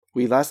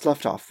We last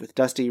left off with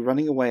Dusty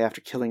running away after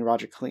killing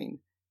Roger Clean,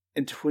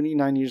 and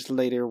 29 years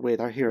later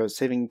with our heroes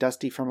saving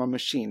Dusty from a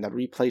machine that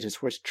replayed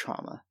his worst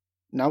trauma.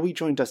 Now we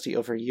join Dusty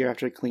over a year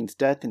after Clean's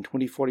death in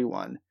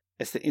 2041,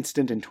 as the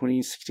incident in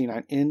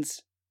 2069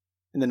 ends,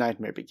 and the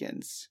nightmare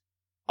begins.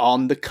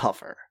 On the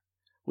cover,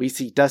 we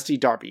see Dusty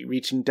Darby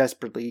reaching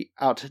desperately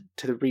out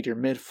to the reader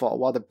mid-fall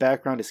while the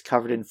background is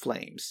covered in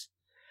flames.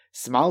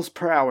 Smiles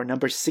per hour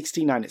number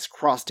 69 is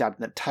crossed out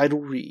and the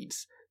title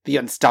reads, The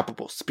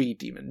Unstoppable Speed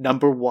Demon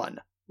 #1,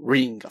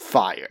 Ring of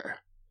Fire.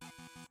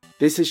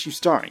 This issue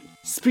starring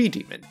Speed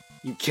Demon,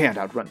 You Can't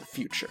Outrun the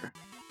Future.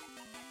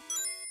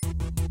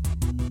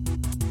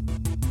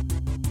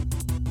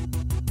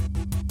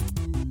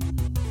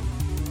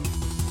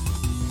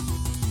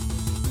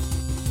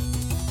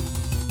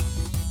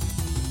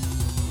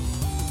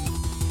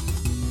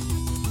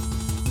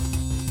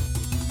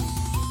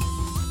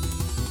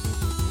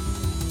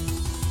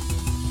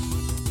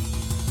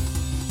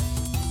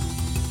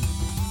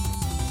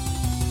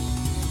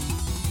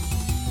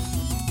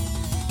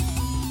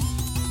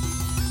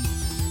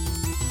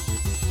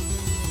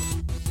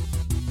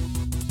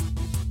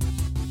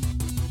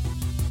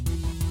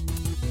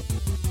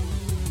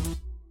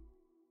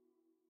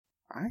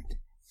 Alright.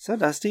 So,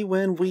 Dusty,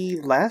 when we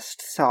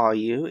last saw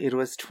you, it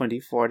was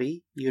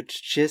 2040. You'd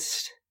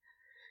just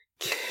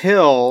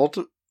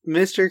killed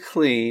Mr.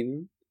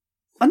 Clean.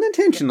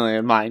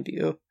 Unintentionally, mind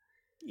you.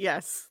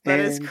 Yes, that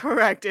is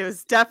correct. It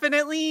was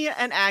definitely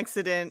an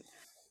accident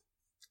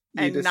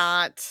and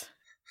not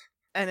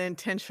an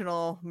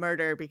intentional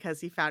murder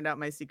because he found out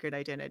my secret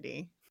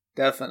identity.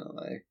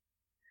 Definitely.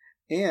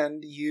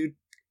 And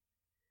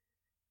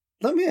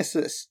let me ask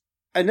this.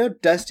 I know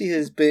Dusty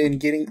has been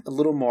getting a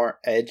little more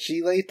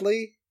edgy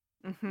lately.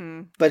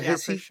 Mm-hmm. But yeah,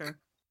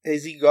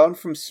 has he gone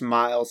from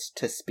Smiles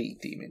to Speed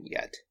Demon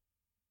yet?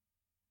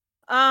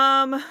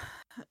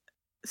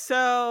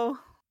 So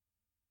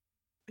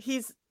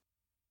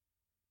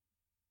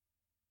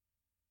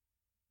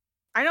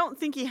I don't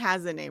think he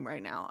has a name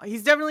right now.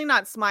 He's definitely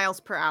not Smiles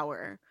per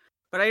Hour,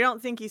 but I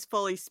don't think he's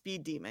fully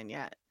Speed Demon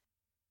yet.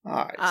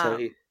 Alright,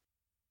 so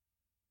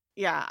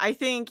yeah, I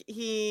think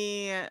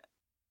he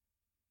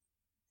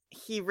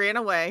ran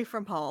away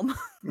from home.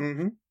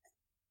 Mm-hmm.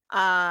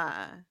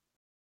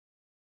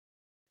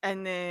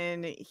 And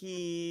then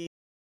he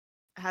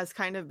has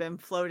kind of been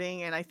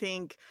floating, and I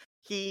think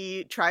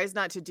he tries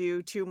not to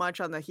do too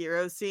much on the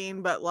hero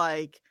scene, but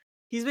like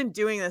he's been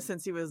doing this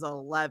since he was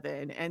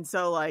 11, and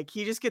so like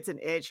he just gets an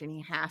itch and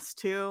he has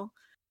to.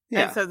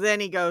 Yeah. And so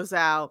then he goes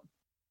out,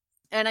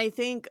 and I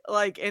think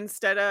like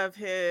instead of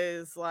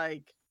his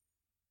like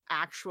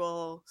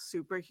actual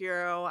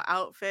superhero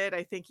outfit,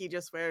 I think he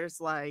just wears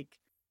like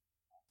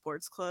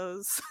sports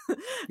clothes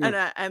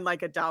and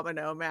like a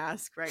domino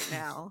mask right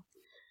now.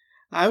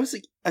 I was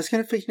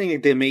kind of picturing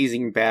like the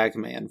Amazing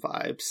Bagman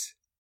vibes.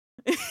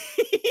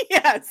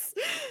 Yes.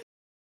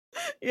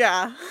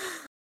 Yeah.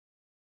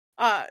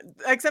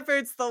 Except for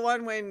it's the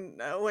one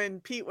when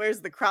Pete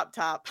wears the crop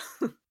top.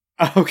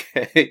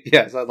 Okay.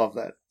 Yes, I love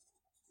that.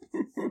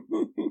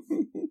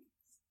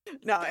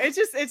 No,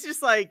 it's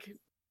just like,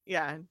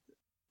 yeah.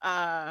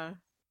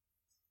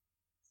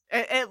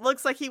 It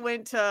looks like he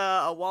went to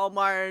a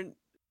Walmart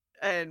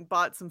and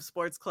bought some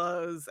sports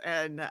clothes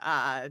and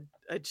a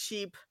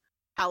cheap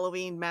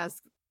Halloween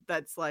mask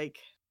that's like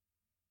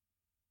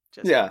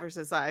just covers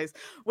his eyes,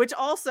 which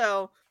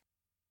also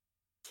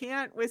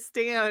can't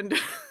withstand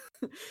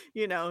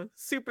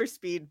super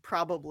speed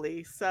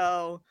probably.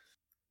 So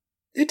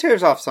it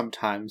tears off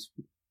sometimes.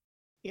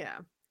 Yeah,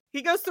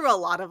 he goes through a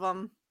lot of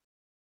them.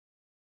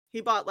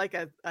 He bought like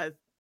a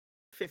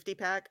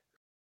 50-pack.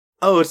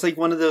 Oh, it's like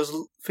one of those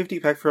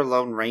 50-pack for a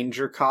Lone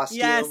Ranger costume?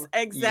 Yes,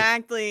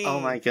 exactly. Oh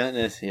my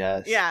goodness,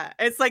 yes. Yeah,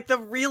 it's like the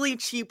really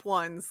cheap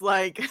ones,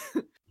 like.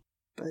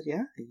 But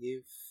yeah,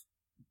 you've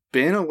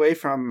been away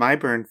from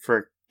Myburn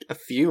for a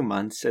few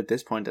months at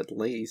this point, at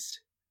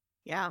least.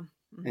 Yeah.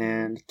 Mm-hmm.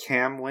 And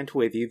Cam went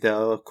with you,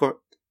 though. Of course,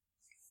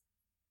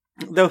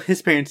 though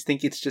his parents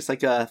think it's just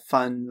like a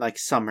fun, like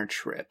summer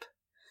trip.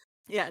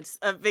 Yeah, it's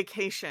a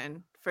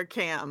vacation for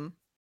Cam.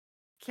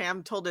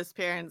 Cam told his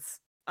parents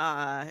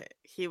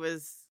he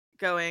was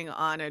going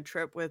on a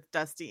trip with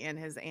Dusty and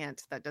his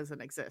aunt that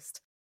doesn't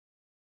exist.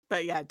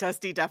 But yeah,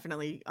 Dusty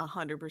definitely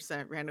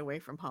 100% ran away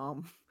from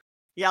home.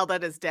 Yelled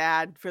at his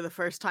dad for the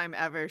first time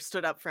ever,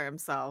 stood up for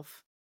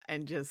himself,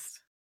 and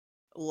just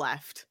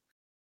left.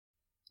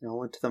 I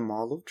went to the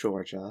Mall of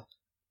Georgia,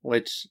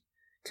 which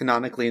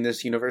canonically in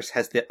this universe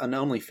has an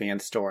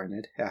OnlyFans store in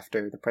it,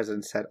 after the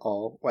president said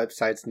all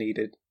websites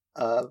needed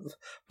a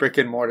brick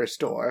and mortar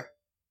store.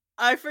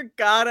 I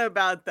forgot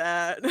about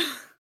that.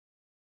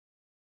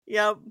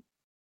 Yep.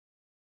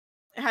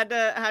 Had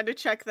to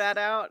check that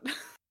out.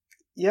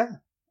 Yeah.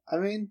 I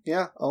mean,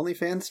 yeah,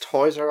 OnlyFans,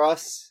 Toys R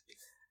Us.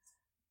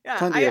 Yeah,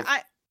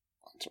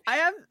 I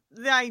have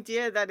the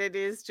idea that it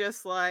is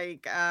just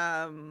like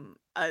a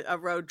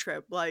road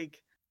trip,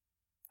 like.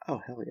 Oh,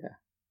 hell yeah.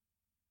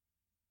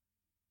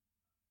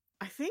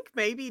 I think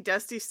maybe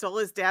Dusty stole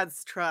his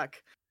dad's truck.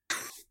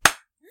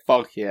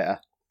 Fuck yeah.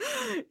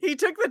 He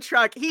took the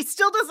truck. He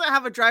still doesn't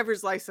have a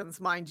driver's license,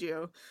 mind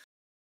you.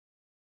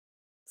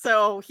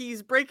 So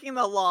he's breaking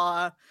the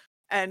law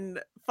and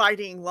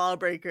fighting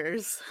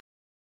lawbreakers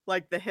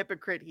like the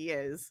hypocrite he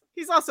is.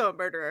 He's also a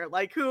murderer.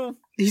 Like, who?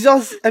 He's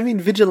also, I mean,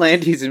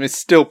 vigilantism is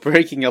still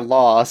breaking a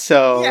law,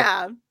 so...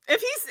 Yeah.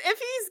 If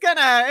he's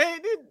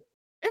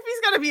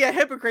gonna be a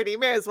hypocrite, he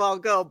may as well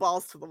go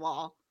balls to the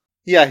wall.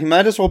 Yeah, he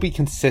might as well be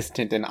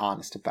consistent and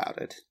honest about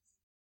it.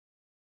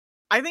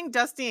 I think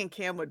Dusty and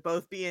Cam would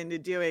both be into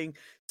doing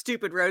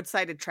stupid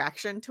roadside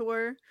attraction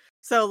tour.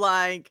 So,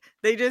 like,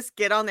 they just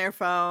get on their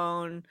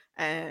phone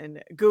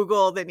and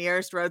Google the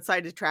nearest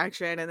roadside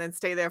attraction and then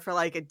stay there for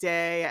like a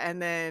day.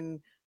 And then,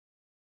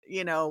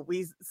 you know,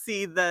 we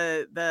see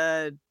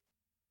the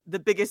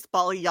biggest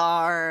ball of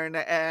yarn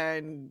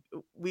and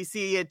we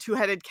see a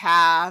two-headed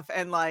calf.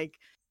 And like,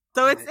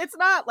 so it's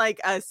not like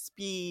a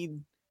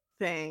speed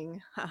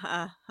thing.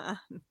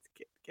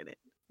 Get it?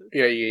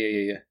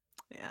 Yeah.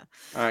 Yeah.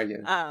 I get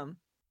it.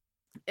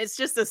 It's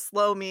just a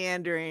slow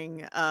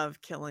meandering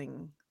of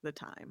killing the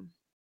time.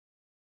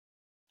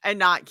 And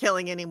not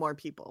killing any more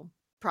people.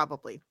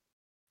 Probably.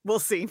 We'll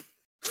see.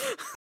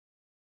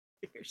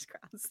 Fingers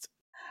crossed.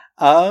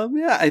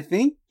 Yeah, I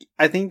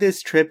think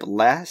this trip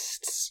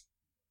lasts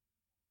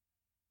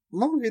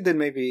longer than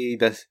maybe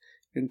the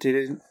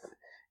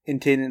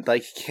intended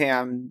like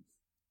Cam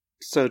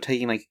so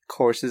taking like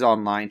courses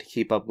online to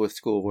keep up with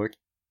schoolwork.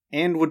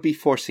 And would be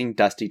forcing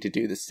Dusty to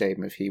do the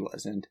same if he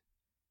wasn't.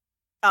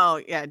 Oh,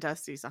 yeah,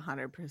 Dusty's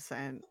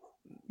 100%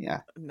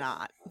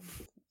 not.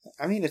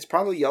 I mean, it's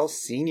probably y'all's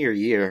senior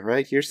year,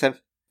 right? Year 7.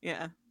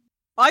 Yeah.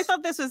 Well, I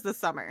thought this was the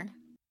summer.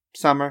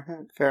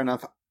 Summer, fair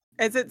enough.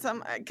 Is it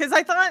some... Because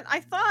I thought...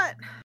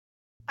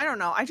 I don't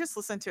know. I just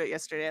listened to it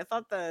yesterday. I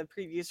thought the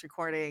previous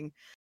recording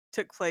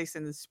took place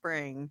in the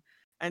spring.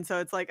 And so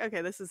it's like,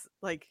 okay, this is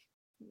like...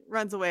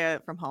 runs away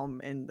from home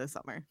in the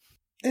summer.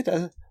 It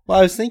does. Well,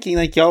 I was thinking,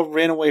 like, y'all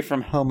ran away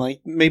from home,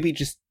 like, maybe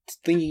just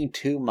thinking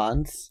 2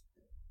 months.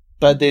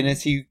 But then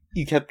as you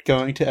kept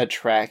going to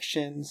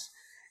attractions,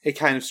 it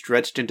kind of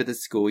stretched into the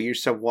school year.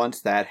 So once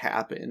that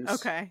happens...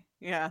 Okay,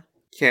 yeah.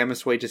 Cam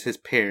assuages his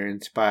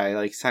parents by,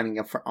 like, signing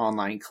up for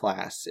online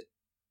class.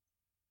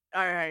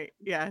 Alright,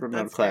 yeah,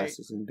 remote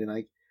classes. Great. And being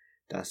like,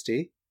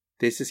 Dusty,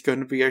 this is going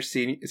to be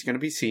it's going to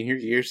be senior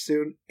year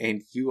soon,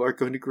 and you are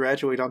going to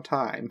graduate on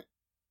time.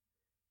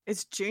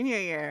 It's junior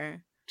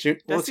year.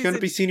 Well, it's going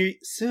to be senior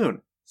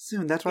soon.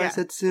 Soon. That's why I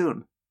said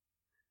soon.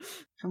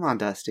 Come on,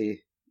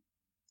 Dusty.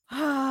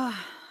 All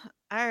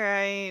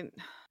right.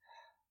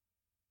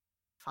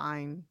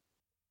 Fine.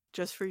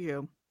 Just for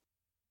you.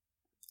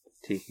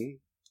 Teehee.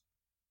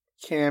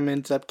 Cam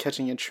ends up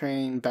catching a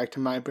train back to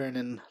Myburn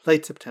in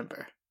late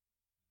September.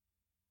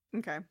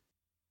 Okay.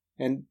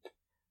 And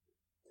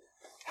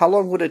how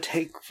long would it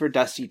take for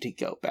Dusty to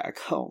go back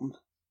home?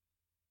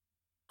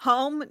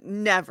 Home?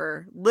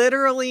 Never.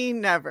 Literally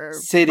never.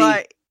 City.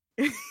 But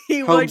he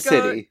home would go,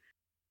 city.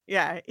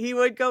 Yeah, he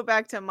would go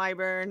back to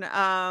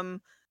Myburn.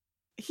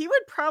 He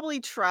would probably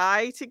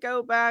try to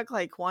go back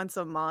like once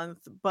a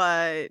month,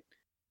 but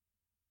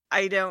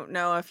I don't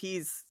know if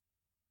he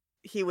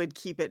would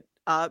keep it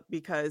up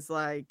because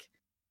like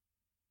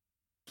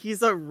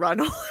he's a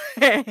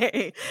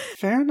runaway.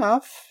 Fair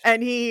enough.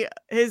 And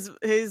his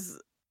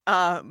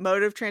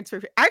mode of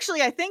transfer.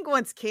 Actually, I think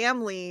once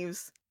Cam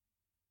leaves,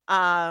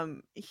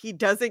 he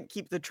doesn't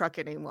keep the truck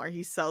anymore.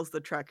 He sells the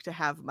truck to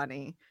have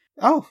money.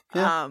 Oh,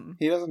 yeah.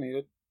 He doesn't need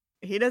it.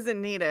 He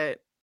doesn't need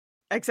it.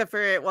 Except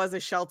for it was a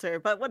shelter,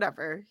 but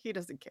whatever. He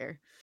doesn't care.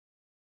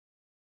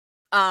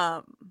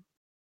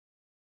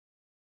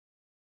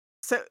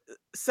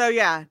 So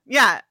yeah.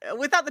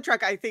 Without the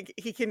truck, I think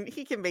he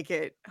can make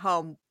it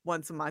home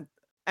once a month,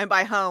 and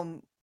by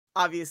home,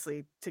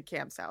 obviously to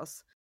Cam's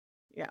house.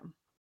 Yeah.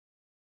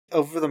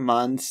 Over the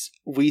months,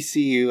 we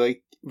see you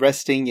like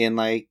resting in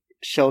like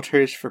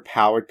shelters for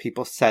powered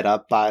people set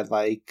up by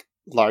like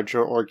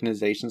larger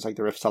organizations like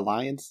the Rifts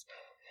Alliance,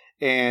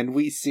 and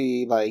we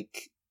see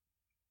like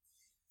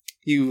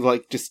you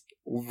like just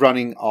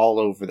running all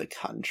over the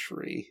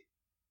country,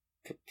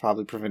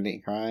 probably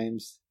preventing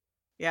crimes.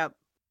 Yep.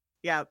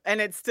 And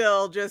it's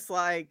still just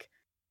like,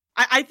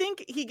 I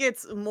think he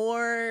gets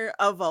more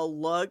of a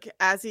look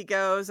as he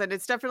goes. And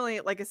it's definitely,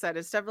 like I said,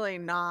 it's definitely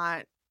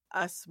not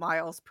a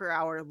miles per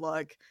hour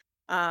look.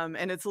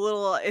 And it's a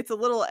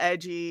little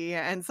edgy.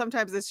 And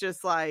sometimes it's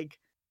just like,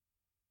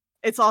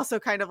 it's also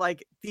kind of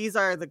like, these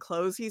are the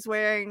clothes he's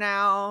wearing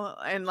now.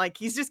 And like,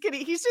 he's just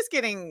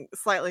getting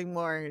slightly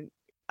more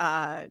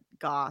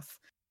goth.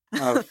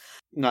 Oh,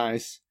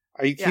 nice.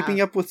 Are you keeping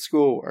up with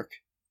schoolwork?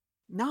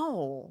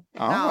 No.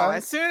 Right.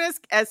 As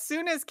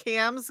soon as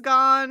Cam's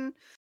gone,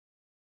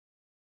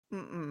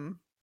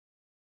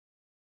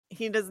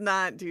 he does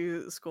not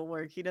do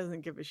schoolwork. He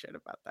doesn't give a shit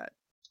about that.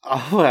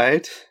 All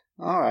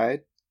right.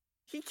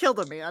 He killed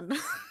a man.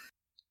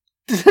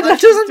 That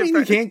doesn't mean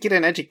you can't get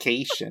an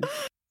education.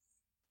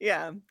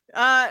 Yeah.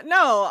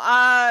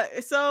 No.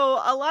 So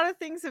a lot of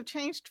things have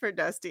changed for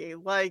Dusty.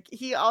 Like,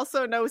 he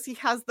also knows he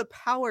has the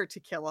power to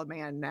kill a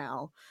man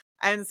now.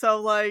 And so,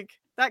 like,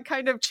 that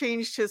kind of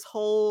changed his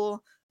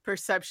whole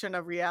perception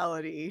of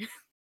reality.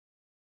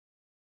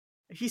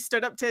 He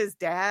stood up to his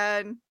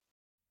dad.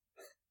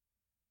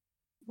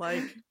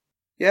 Like,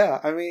 yeah,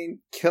 I mean,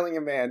 killing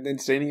a man, then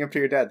standing up to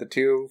your dad, the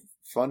two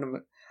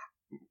fundamental.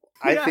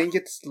 I think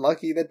it's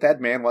lucky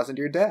that man wasn't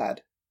your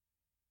dad.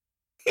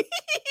 Yeah.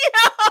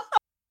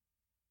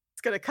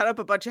 It's gonna cut up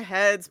a bunch of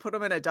heads, put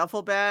them in a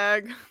duffel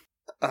bag.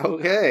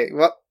 Okay,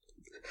 well,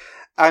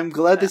 I'm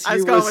glad this year I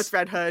was going with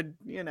Red Hood,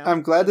 you know.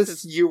 I'm glad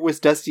this year was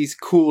Dusty's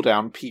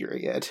cooldown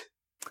period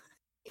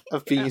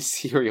of being a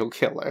serial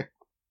killer.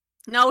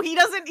 No, he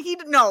doesn't.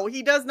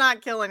 He does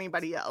not kill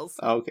anybody else.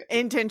 Okay.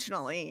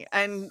 Intentionally,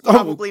 and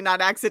probably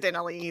not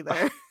accidentally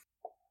either.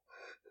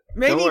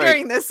 Maybe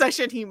during this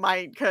session he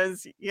might,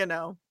 because, you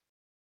know,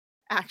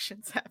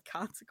 actions have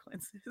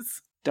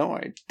consequences. Don't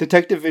worry.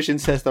 Detective Vision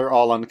says they're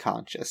all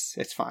unconscious.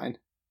 It's fine.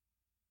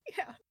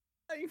 Yeah.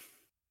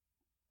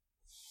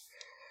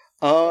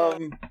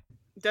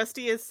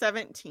 Dusty is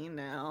 17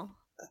 now.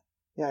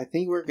 Yeah, I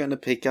think we're gonna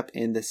pick up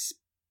in the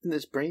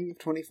spring of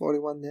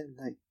 2041 then.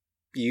 Like,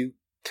 you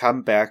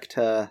come back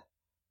to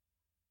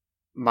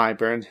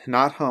Myburn,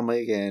 not home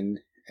again,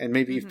 and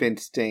maybe you've been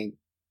staying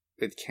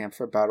with Cam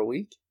for about a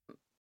week.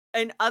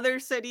 In other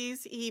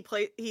cities, he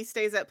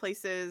stays at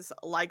places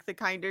like the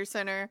Kinder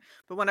Center,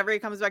 but whenever he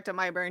comes back to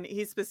Myburn,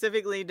 he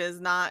specifically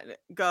does not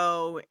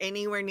go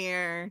anywhere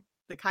near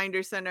the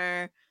Kinder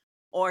Center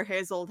or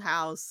his old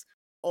house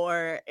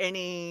or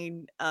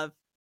any of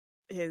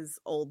his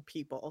old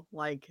people,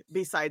 like,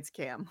 besides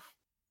Cam.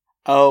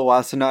 Oh,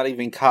 wow, so not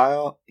even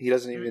Kyle? He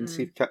doesn't even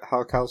see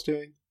how Kyle's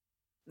doing?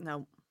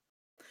 No.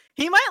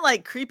 He might,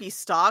 like, creepy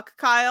stalk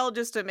Kyle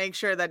just to make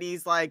sure that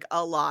he's, like,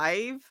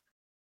 alive.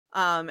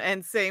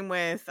 And same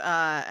with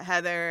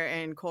Heather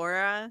and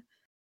Cora.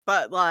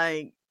 But,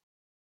 like,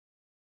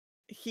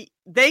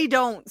 they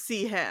don't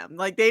see him.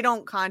 Like, they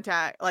don't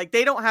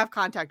have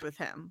contact with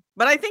him.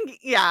 But I think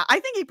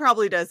he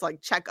probably does,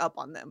 like, check up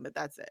on them, but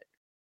that's it.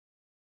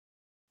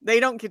 They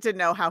don't get to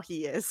know how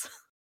he is.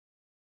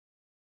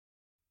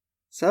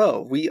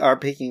 So, we are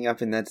picking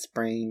up in that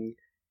spring.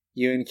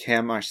 You and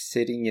Cam are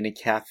sitting in a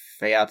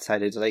cafe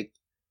outside.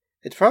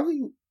 It's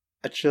probably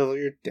a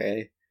chillier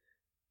day.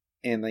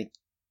 And, like,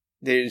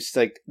 there's,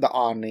 like, the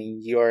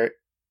awning.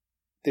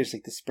 There's,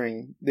 like, the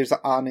spring. There's an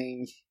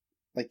awning,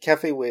 like,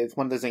 cafe with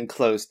one of those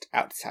enclosed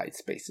outside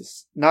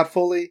spaces. Not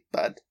fully,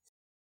 but...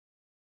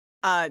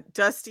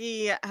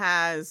 Dusty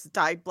has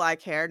dyed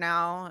black hair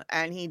now,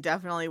 and he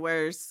definitely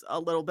wears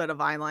a little bit of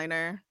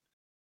eyeliner.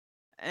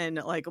 And,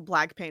 like,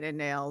 black painted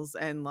nails,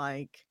 and,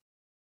 like,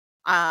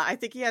 I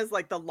think he has,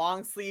 like, the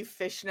long sleeve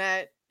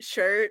fishnet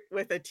shirt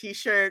with a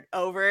t-shirt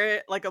over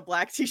it, like a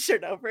black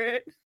t-shirt over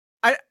it.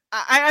 I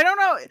don't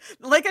know.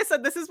 Like I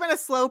said, this has been a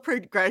slow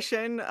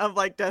progression of,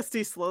 like,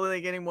 Dusty slowly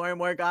getting more and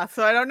more goth,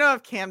 so I don't know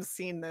if Cam's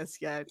seen this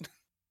yet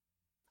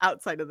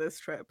outside of this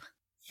trip.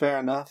 Fair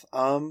enough.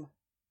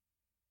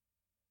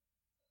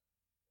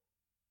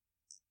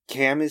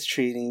 Cam is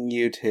treating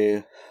you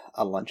to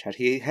a lunch out.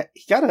 He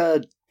got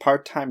a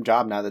part-time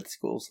job now that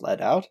school's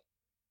let out.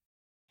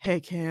 Hey,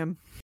 Cam.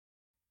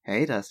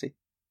 Hey, Dusty.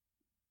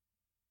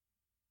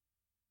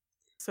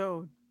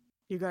 So,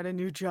 you got a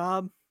new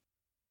job?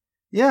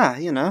 Yeah,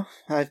 you know,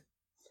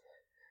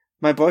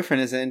 my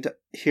boyfriend isn't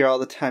here all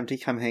the time to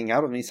come hang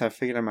out with me, so I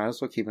figured I might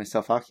as well keep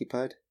myself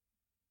occupied.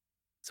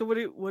 So what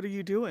are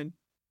you doing?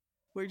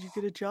 Where'd you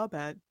get a job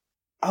at?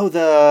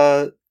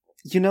 Oh,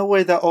 you know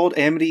where the old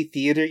Amity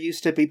Theater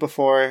used to be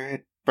before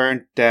it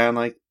burned down,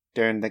 like,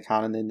 during the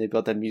con, and then they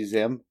built a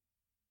museum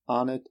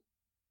on it?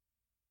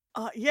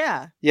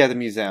 Yeah. Yeah, the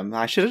museum.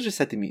 I should have just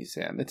said the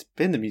museum. It's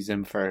been the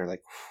museum for,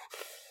 like,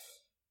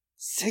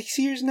 6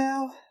 years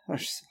now? Or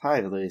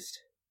 5 at least.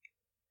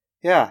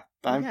 Yeah,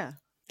 I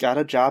got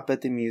a job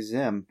at the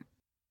museum.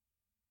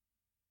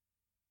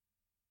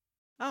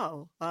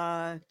 Oh,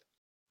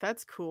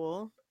 that's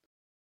cool.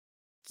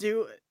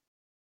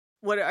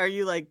 What are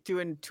you, like,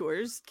 doing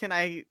tours? Can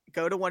I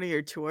go to one of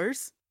your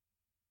tours?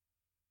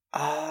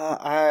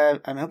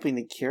 I'm helping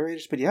the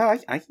curators, but yeah,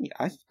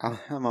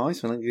 I'm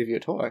always willing to give you a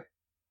tour.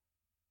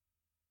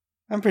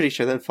 I'm pretty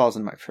sure that falls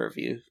in my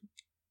purview.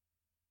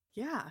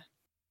 Yeah.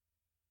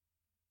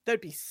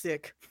 That'd be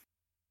sick.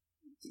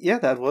 Yeah,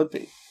 that would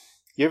be.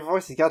 Your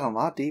voice has gotten a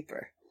lot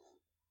deeper.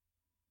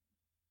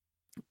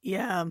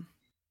 Yeah.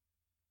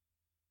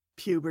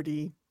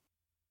 Puberty.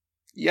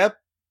 Yep.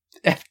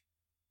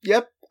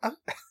 Yep.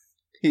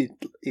 He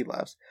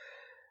laughs.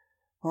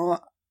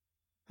 Well,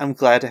 I'm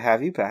glad to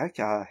have you back.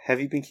 Have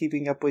you been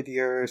keeping up with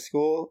your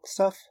school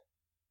stuff?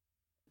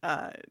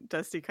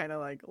 Dusty kind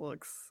of, like,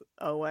 looks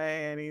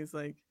away, and he's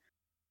like,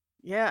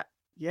 yeah.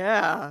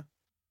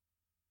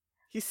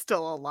 He's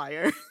still a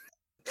liar.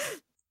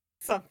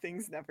 Some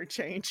things never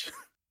change.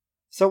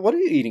 So what are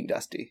you eating,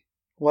 Dusty?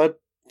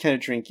 What kind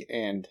of drink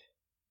and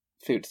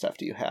food stuff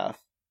do you have?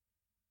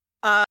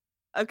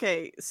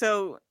 Okay,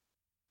 so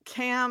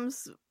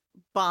Cam's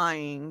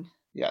buying.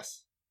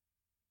 Yes.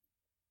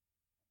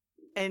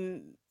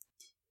 And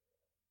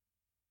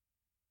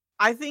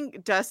I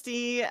think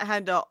Dusty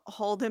had to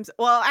hold him.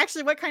 Well,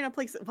 actually, what kind of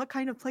place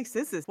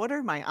is this? What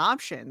are my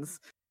options?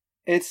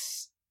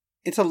 It's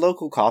a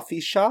local coffee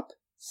shop,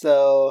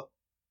 so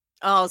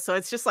Oh, so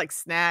it's just like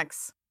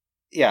snacks.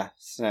 yeah,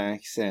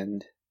 snacks,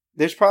 and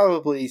there's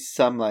probably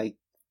some like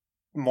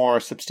more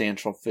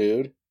substantial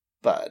food,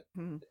 but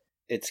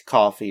it's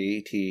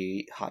coffee,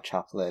 tea, hot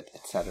chocolate,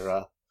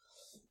 etc.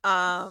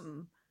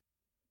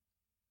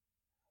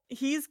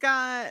 He's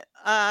got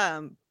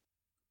they're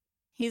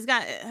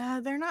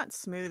not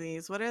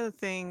smoothies. What are the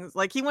things?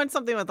 Like he wants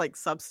something with like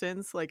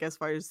substance, like as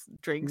far as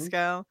drinks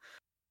go.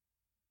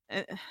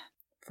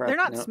 They're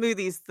not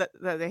smoothies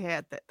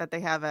that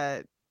they have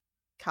at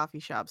coffee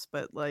shops,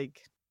 but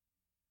like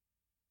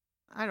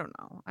I don't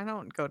know. I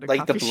don't go to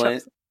like coffee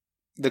shops.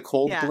 The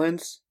cold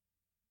blends.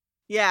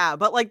 Yeah,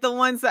 but like the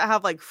ones that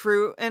have like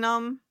fruit in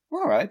them.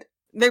 All right.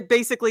 They're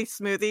basically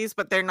smoothies,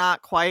 but they're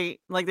not quite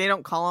like they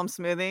don't call them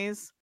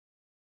smoothies.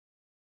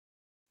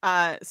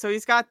 So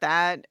he's got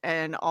that,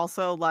 and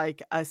also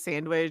like a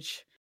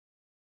sandwich,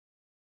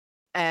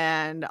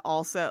 and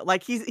also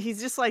like he's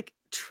just like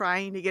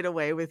trying to get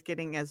away with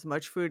getting as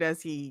much food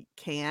as he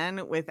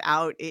can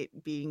without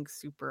it being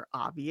super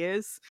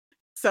obvious.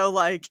 So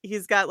like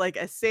he's got like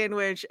a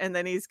sandwich, and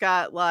then he's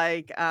got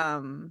like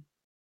a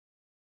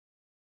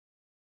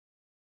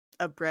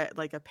bread,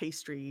 like a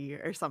pastry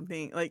or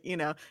something, like, you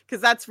know,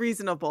 because that's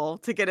reasonable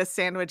to get a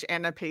sandwich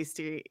and a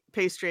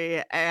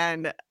pastry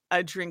and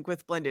a drink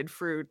with blended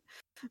fruit.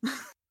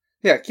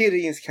 Yeah,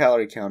 Keating's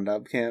calorie count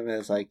Cam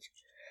is like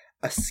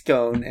a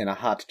scone and a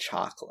hot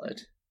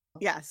chocolate.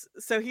 Yes,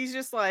 so he's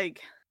just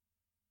like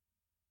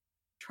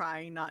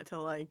trying not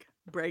to like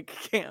break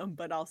Cam,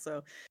 but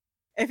also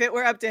if it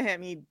were up to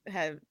him, he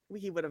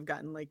would have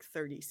gotten like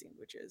 30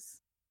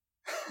 sandwiches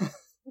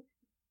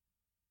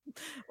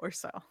or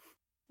so.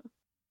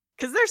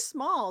 Because they're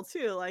small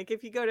too. Like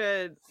if you go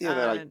to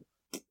if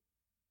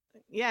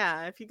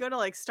you go to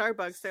like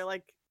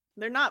Starbucks,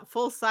 they're not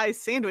full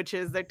size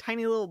sandwiches. They're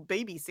tiny little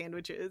baby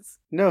sandwiches.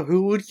 No,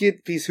 who would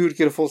get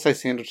a full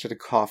size sandwich at a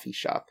coffee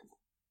shop?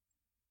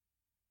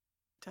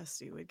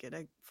 Dusty would get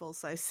a full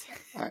size.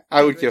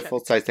 I would get a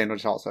full size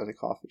sandwich also at a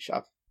coffee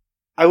shop.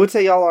 I would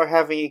say y'all are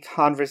having a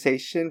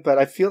conversation, but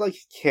I feel like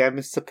Cam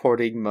is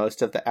supporting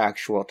most of the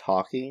actual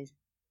talking.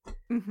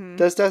 Mm-hmm.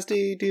 Does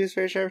Dusty do his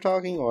fair share of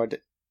talking, or?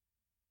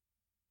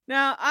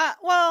 No,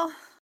 well,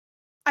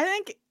 I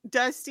think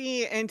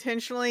Dusty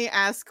intentionally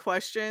asks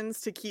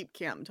questions to keep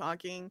Cam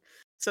talking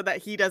so that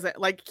he doesn't,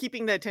 like,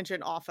 keeping the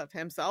attention off of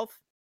himself.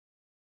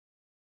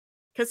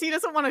 Because he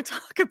doesn't want to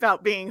talk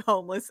about being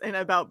homeless and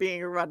about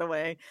being a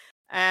runaway.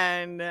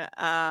 And,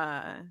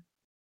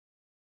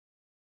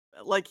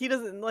 like, he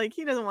doesn't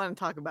want to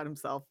talk about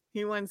himself.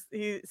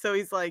 So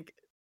he's, like,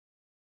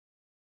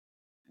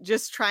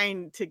 just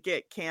trying to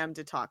get Cam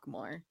to talk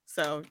more.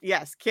 So,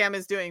 yes, Cam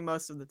is doing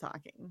most of the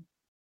talking.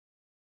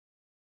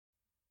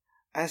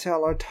 As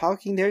y'all are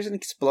talking, there's an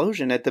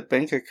explosion at the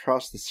bank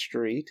across the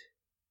street.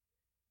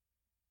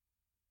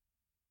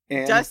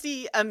 And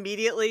Dusty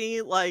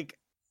immediately, like,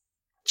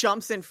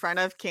 jumps in front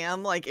of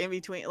Cam, like, in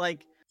between,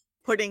 like,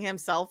 putting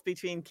himself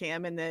between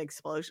Cam and the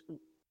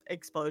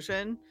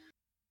explosion.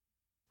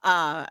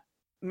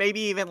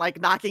 Maybe even,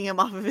 like, knocking him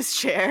off of his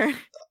chair.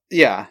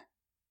 Yeah.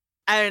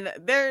 And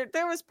there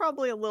was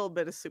probably a little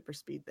bit of super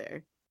speed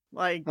there.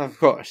 Like, Of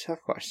course.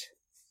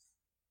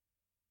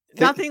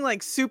 Nothing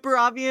like super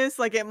obvious.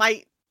 Like it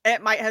might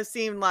have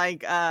seemed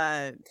like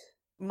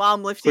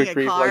mom lifting a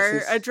car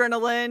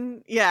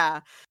adrenaline. Yeah.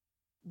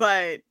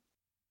 But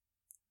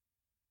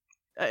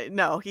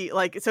no, he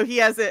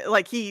has it,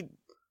 like he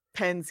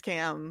pens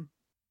Cam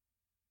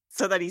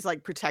so that he's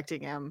like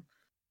protecting him.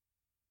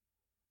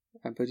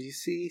 But you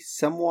see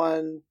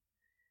someone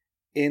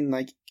in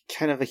like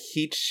kind of a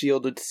heat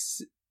shielded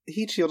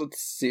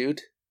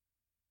suit,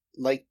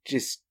 like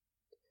just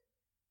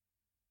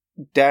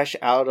dash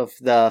out of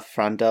the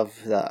front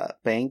of the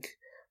bank,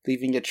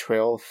 leaving a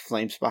trail of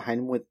flames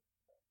behind him with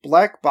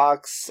black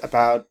box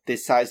about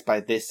this size by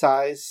this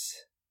size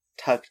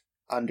tucked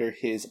under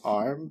his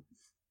arm.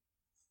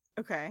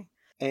 Okay.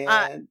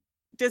 And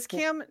does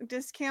Cam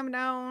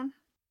know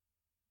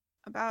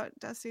about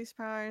Dusty's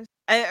powers?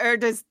 Or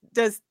does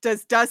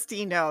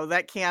Dusty know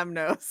that Cam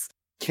knows?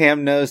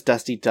 Cam knows,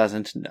 Dusty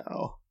doesn't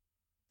know.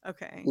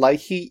 Okay. Like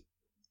he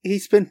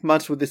spent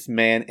months with this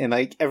man, and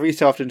like every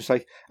so often, it's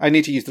like, I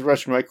need to use the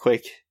restroom right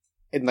quick,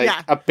 and like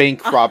a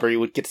bank robbery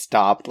would get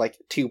stopped like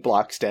 2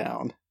 blocks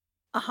down.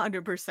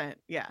 100%,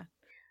 yeah.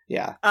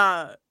 Yeah.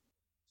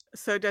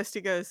 So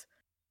Dusty goes,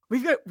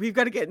 we've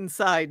got to get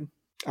inside.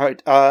 All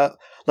right.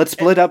 Let's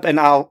split up, and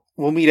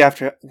we'll meet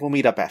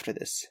up after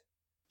this.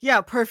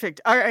 Yeah,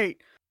 perfect. All right.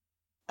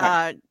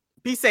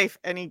 Be safe.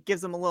 And he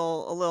gives him a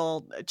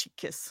little cheek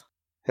kiss.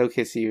 He'll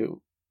kiss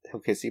you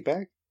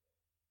back.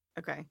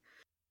 Okay.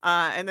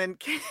 And then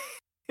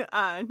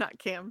not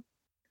Cam,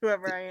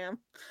 whoever I am.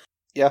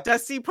 Yeah.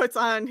 Dusty puts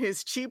on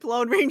his cheap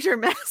Lone Ranger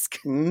mask.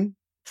 Mm-hmm.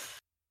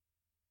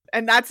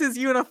 And that's his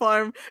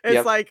uniform.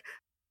 It's like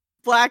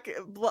black,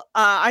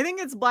 I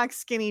think it's black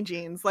skinny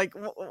jeans. Like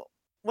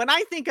when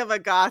I think of a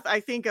goth, I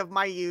think of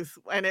my youth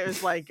and it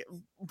was like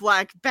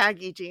black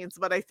baggy jeans,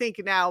 but I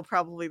think now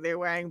probably they're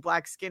wearing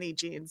black skinny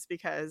jeans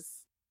because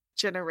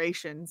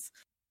generations.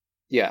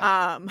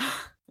 Yeah.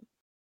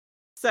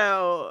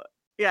 So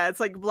yeah, it's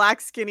like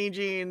black skinny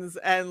jeans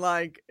and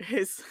like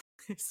his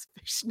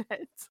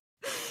fishnet.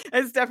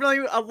 It's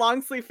definitely a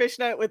long sleeve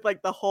fishnet with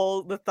like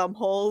the thumb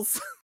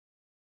holes.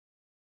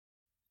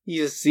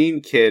 He's a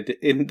scene kid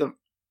in the...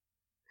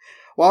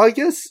 Well, I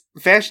guess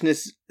fashion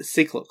is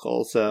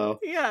cyclical, so...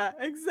 Yeah,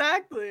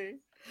 exactly.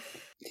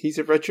 He's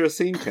a retro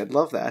scene kid.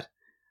 Love that.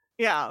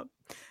 Yeah.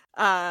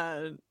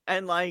 And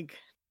like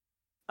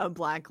a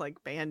black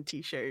like band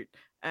t-shirt.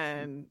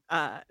 And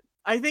I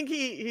think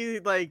he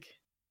like,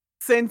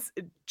 since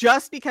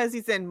just because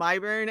he's in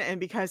Myburn and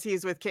because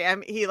he's with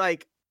Cam, he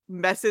like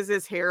messes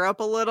his hair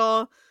up a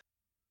little.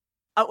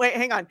 Oh wait,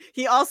 hang on.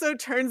 He also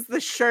turns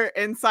the shirt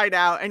inside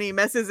out and he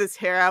messes his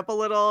hair up a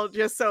little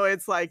just so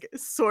it's like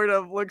sort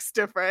of looks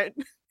different.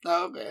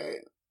 Okay.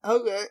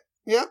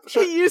 Yep,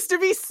 sure. He used to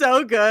be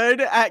so good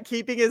at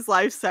keeping his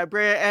life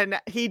separate and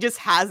he just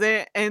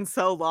hasn't in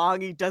so long.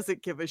 He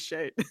doesn't give a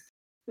shit.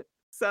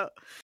 So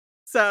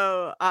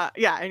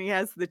yeah, and he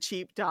has the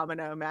cheap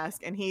domino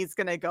mask and he's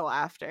gonna go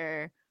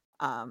after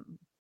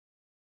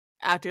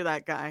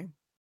that guy.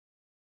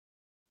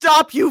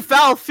 Stop, you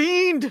foul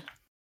fiend!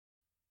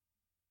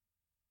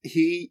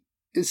 He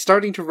is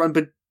starting to run,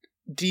 but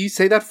do you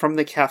say that from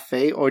the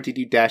cafe or did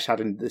you dash out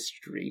into the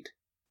street?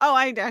 Oh,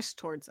 I dashed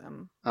towards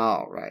him.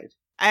 All right.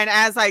 And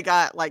as I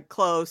got like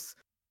close,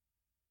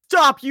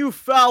 stop, you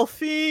foul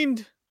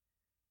fiend!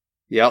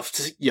 You have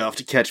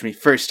to catch me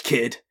first,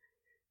 kid.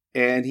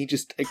 And he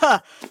just...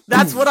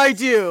 That's what I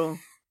do.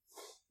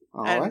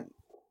 All right.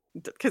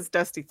 Because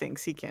Dusty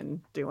thinks he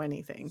can do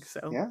anything.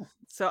 So yeah.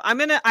 So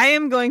I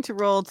am going to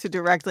roll to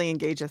directly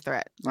engage a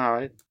threat. All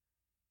right.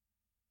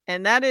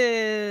 And that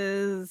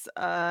is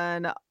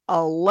an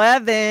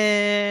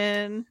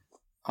 11.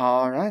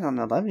 All right. On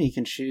 11, you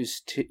can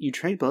choose two. You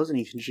trade bows, and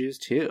you can choose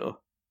two.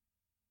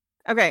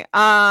 Okay.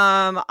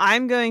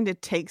 I'm going to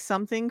take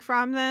something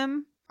from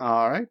them.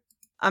 All right.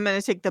 I'm going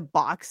to take the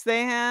box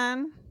they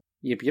had.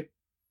 Yep.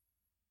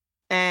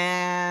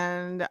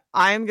 And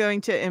I'm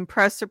going to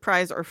impress,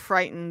 surprise, or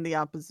frighten the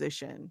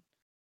opposition.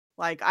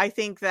 Like, I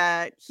think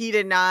that he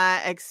did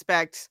not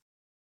expect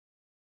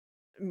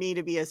me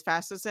to be as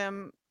fast as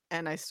him,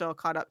 and I still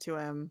caught up to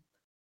him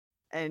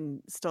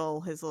and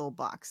stole his little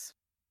box.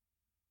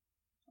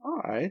 All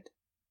right.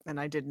 And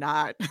I did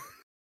not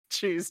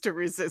choose to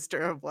resist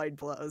her of light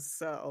blows,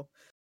 so...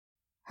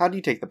 How do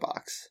you take the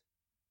box?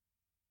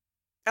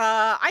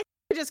 I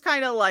just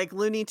kind of like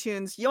Looney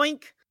Tunes,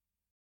 yoink!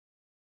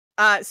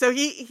 So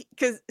he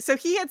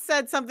had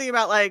said something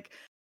about like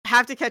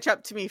have to catch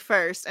up to me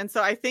first, and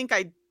so I think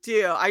I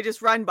do. I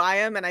just run by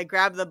him and I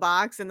grab the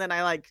box, and then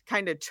I like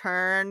kind of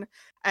turn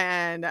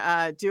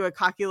and do a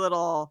cocky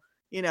little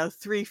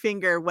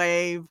 3-finger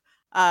wave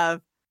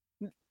of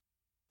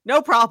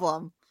no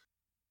problem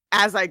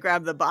as I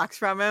grab the box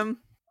from him.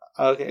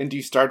 Okay, and do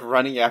you start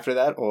running after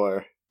that,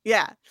 or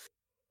yeah,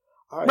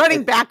 right,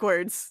 running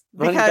backwards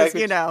because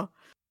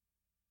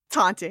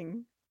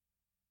taunting.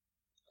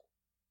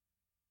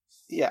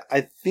 Yeah,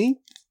 I think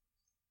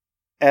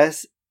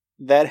as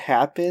that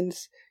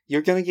happens,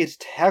 you're gonna get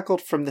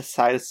tackled from the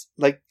side.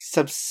 Like,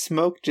 some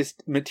smoke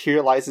just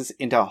materializes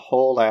into a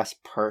whole-ass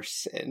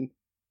person.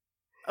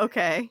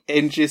 Okay.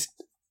 And just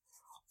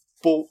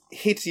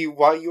hits you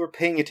while you were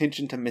paying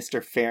attention to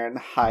Mr.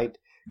 Fahrenheit,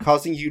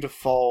 causing you to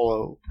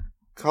fall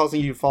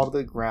to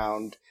the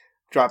ground,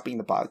 dropping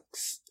the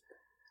box.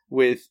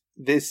 With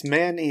this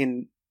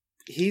man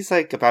he's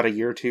like about a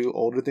year or two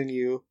older than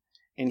you,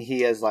 and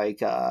he has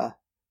like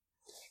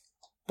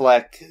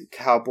black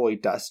cowboy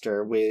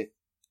duster with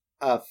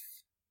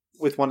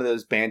one of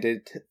those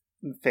bandit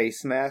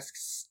face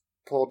masks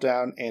pulled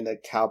down and a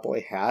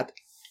cowboy hat.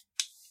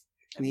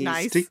 And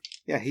nice.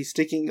 He's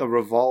sticking a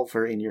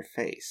revolver in your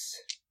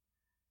face.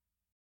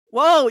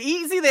 Whoa,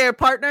 easy there,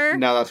 partner.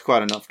 Now that's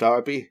quite enough,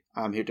 Darby.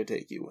 I'm here to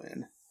take you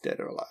in, dead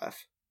or alive.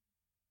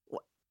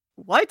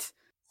 What?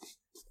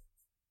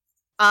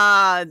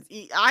 I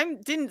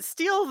didn't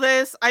steal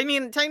this. I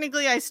mean,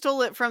 technically I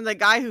stole it from the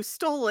guy who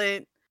stole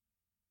it.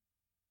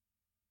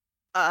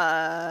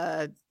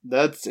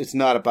 It's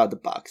not about the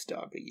box,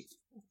 Darby.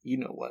 You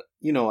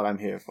know what I'm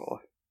here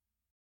for.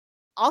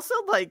 Also,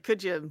 like,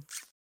 could you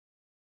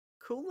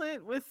cool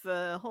it with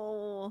the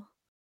whole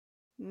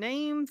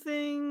name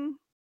thing?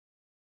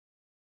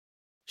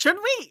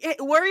 Shouldn't we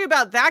worry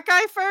about that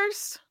guy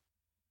first?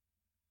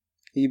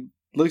 He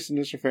looks at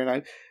Mr.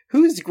 Fahrenheit.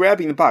 Who's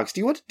grabbing the box?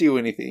 Do you want to do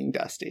anything,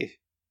 Dusty?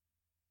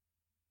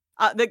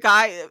 The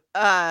guy,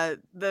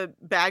 the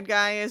bad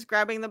guy is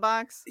grabbing the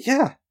box?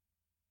 Yeah.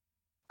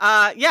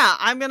 Yeah,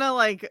 I'm gonna,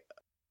 like,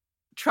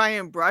 try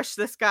and brush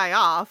this guy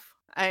off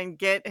and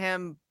get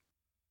him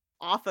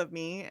off of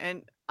me,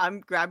 and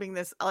I'm grabbing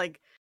this, like,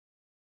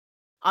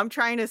 I'm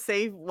trying to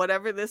save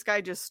whatever this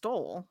guy just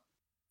stole.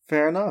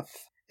 Fair enough.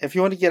 If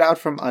you want to get out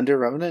from under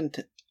Revenant,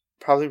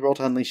 probably roll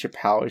to unleash your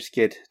powers to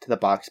get to the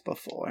box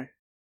before.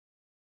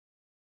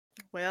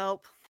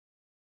 Well,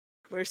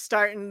 we're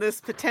starting this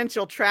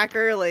potential track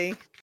early.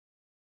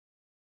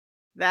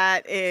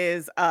 That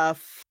is a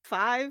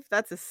 5.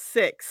 That's a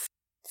 6.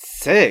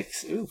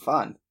 6. Ooh,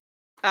 fun.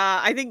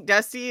 I think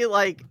Dusty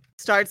like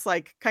starts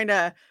like kind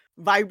of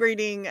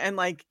vibrating and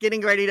like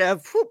getting ready to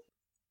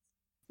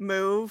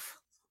move.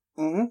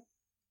 Mm-hmm.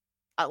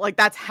 Like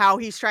that's how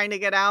he's trying to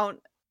get out.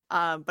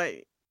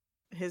 But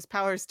his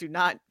powers do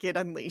not get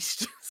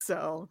unleashed.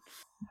 So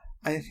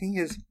I think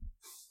his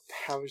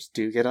powers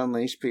do get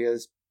unleashed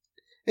because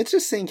it's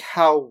just seeing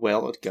how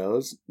well it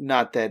goes.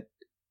 Not that.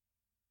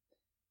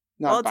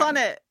 well, it's on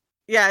it.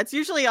 Yeah, it's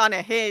usually on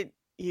a hit.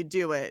 You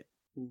do it.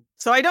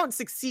 So I don't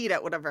succeed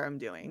at whatever I'm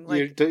doing.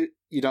 Like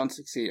you don't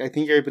succeed. I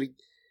think you're able to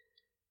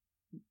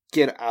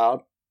get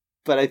out,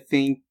 but I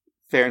think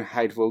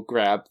Fahrenheit will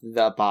grab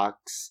the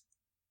box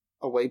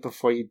away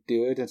before you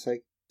do it. It's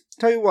like,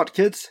 tell you what,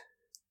 kids,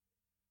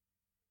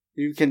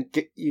 you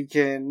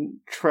can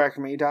track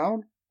me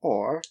down,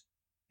 and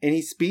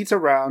he speeds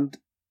around.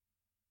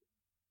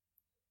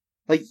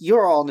 Like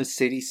you're on a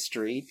city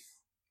street,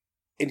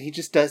 and he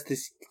just does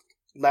this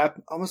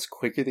lap almost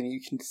quicker than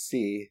you can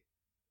see.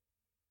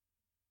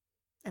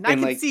 And I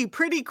can see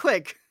pretty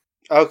quick.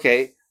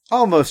 Okay,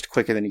 almost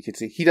quicker than you can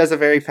see. He does a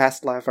very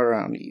fast lap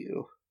around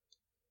you.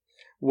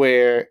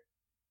 Where,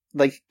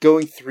 like,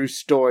 going through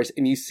stores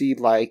and you see,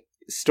 like,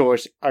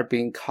 stores are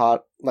being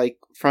caught, like,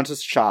 fronts of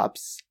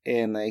shops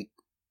and, like,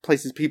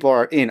 places people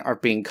are in are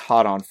being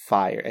caught on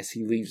fire as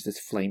he leaves this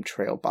flame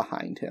trail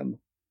behind him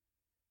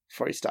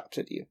before he stops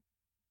at you.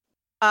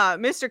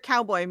 Mr.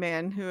 Cowboy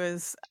Man, who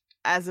is,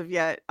 as of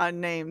yet,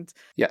 unnamed.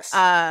 Yes.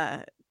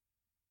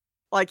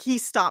 Like, he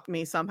stopped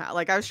me somehow.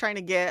 Like, I was trying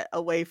to get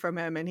away from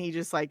him, and he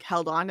just, like,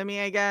 held on to me,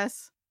 I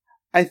guess.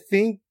 I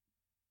think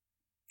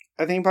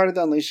part of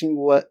the unleashing,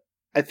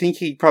 I think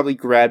he probably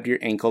grabbed your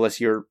ankle as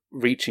you're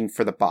reaching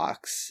for the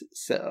box.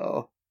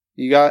 So,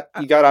 you got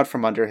out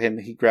from under him,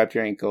 he grabbed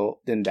your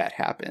ankle, then that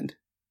happened.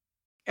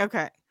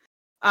 Okay.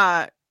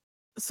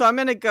 So I'm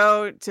gonna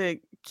go to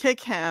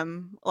kick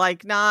him,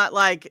 like, not,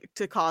 like,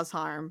 to cause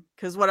harm,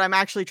 because what I'm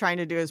actually trying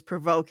to do is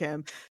provoke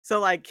him. So,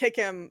 like, kick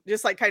him,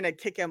 just, like, kind of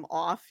kick him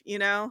off, you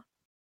know?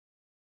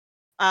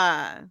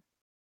 And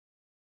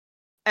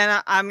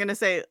I'm gonna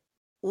say,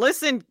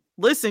 listen,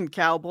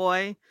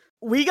 cowboy.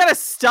 We gotta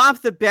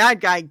stop the bad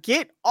guy.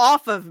 Get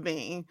off of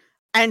me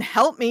and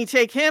help me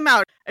take him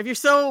out. If you're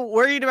so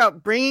worried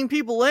about bringing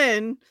people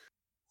in,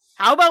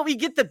 how about we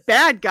get the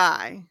bad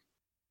guy?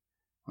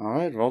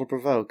 Alright, roll to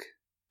provoke.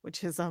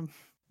 Which is -1.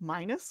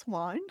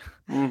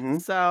 Mm-hmm.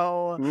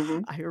 So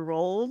I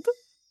rolled,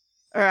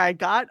 or I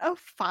got a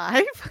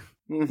 5.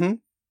 Mm-hmm.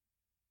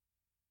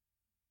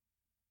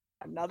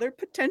 Another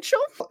potential.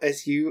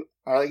 As you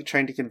are like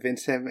trying to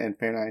convince him and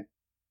Fahrenheit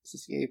is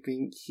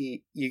escaping,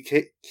 you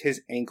kick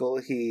his ankle,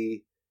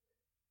 he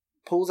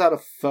pulls out a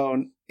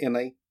phone and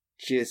like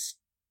just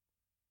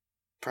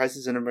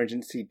presses an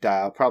emergency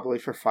dial, probably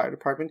for fire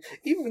department,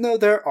 even though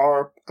there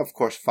are, of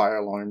course, fire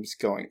alarms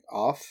going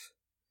off.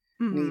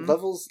 And he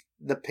levels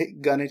the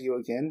pit gun at you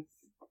again.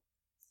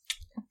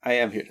 I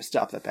am here to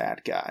stop the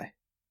bad guy.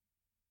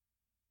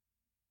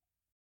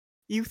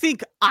 You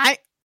think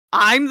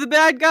I'm the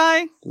bad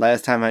guy?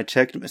 Last time I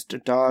checked,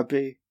 Mr.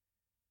 Darby,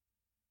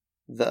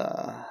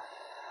 the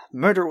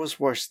murder was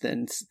worse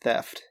than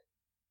theft.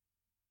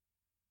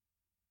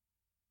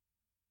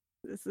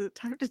 Is it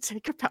time to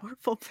take a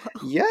powerful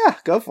blow? Yeah,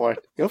 go for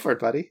it. Go for it,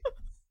 buddy.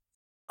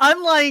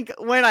 Unlike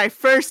when I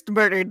first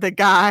murdered the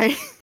guy.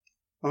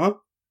 Uh-huh.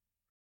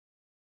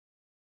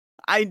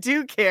 I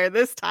do care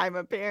this time,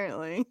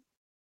 apparently.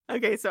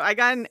 Okay, so I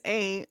got an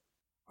 8.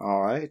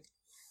 Alright.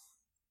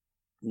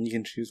 You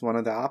can choose one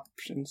of the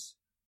options.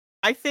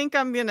 I think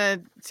I'm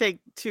gonna take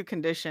 2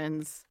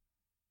 conditions.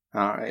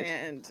 Alright.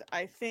 And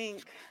I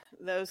think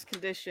those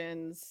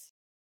conditions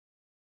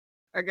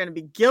are gonna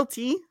be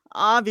guilty,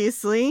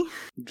 obviously.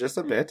 Just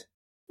a bit.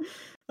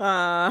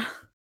 And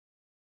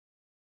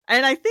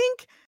I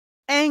think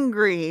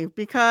angry,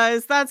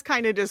 because that's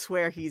kind of just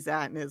where he's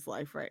at in his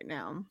life right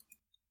now.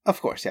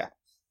 Of course, yeah.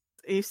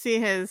 You see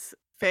his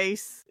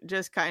face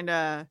just kind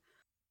of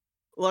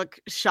look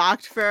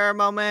shocked for a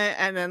moment,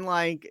 and then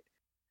like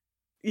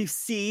you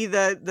see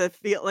the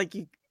feel, like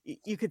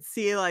you could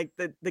see like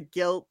the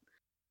guilt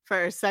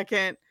for a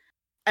second,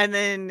 and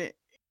then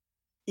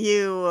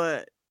he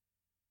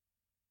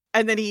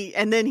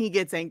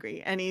gets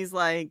angry, and he's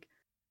like,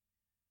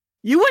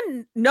 you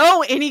wouldn't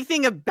know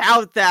anything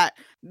about that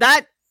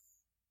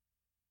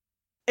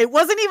it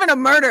wasn't even a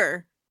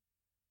murder.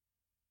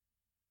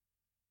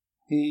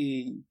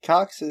 He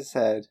cocks his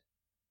head.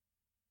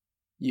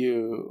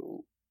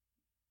 You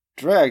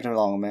dragged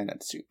along a man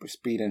at super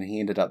speed and he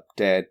ended up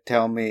dead.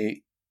 Tell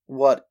me,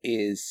 what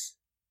is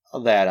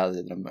that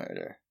other than a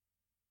murder?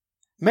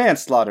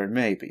 Manslaughter,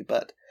 maybe,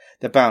 but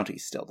the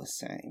bounty's still the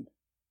same.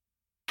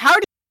 How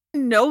do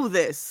you know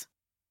this?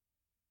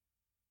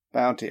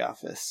 Bounty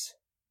office.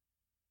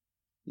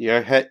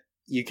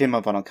 You came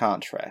up on a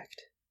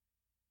contract.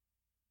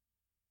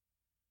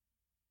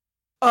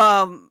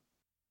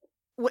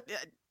 What?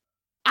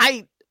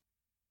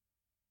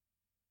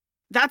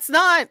 That's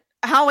not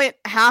how it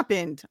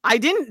happened. I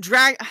didn't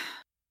drag.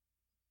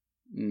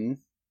 Mm.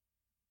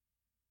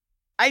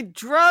 I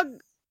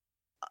drug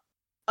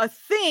a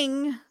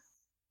thing,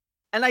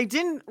 and I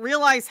didn't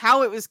realize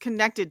how it was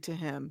connected to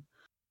him.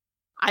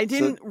 I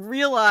didn't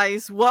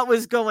realize what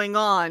was going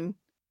on.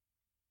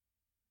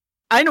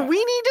 And we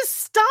need to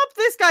stop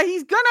this guy.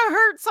 He's gonna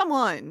hurt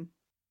someone.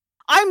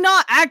 I'm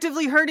not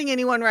actively hurting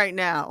anyone right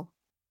now.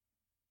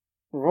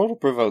 Roll to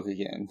provoke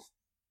again.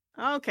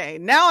 Okay,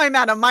 now I'm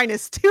at a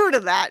 -2 to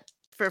that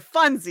for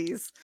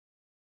funsies.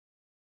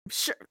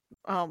 Sure.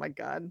 Oh my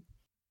god.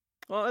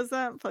 What was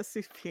that? Plus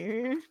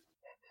superior?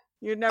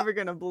 You're never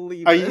gonna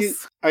believe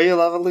this. Are you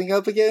leveling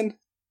up again?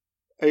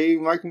 Are you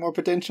marking more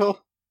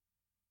potential?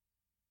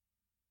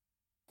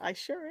 I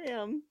sure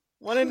am.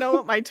 Want to know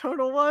what my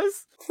total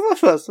was?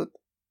 What was it?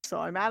 So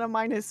I'm at a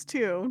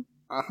 -2.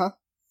 Uh-huh.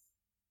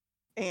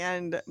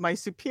 And my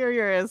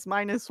superior is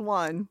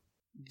 -1.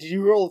 Did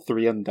you roll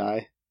 3 on the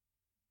die?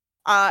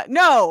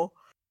 No.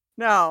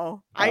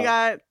 I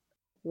got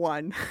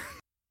 1.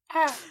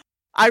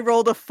 I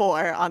rolled a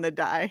 4 on the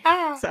die.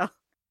 So.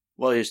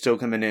 Well, you're still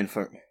coming in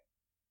for me.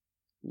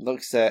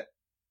 Looks at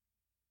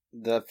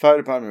the fire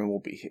department will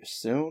be here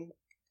soon.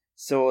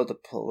 So will the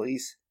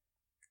police.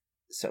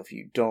 So if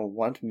you don't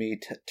want me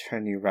to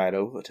turn you right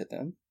over to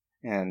them,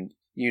 and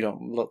you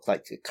don't look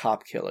like a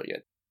cop killer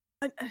yet.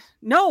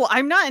 No,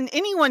 I'm not an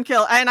anyone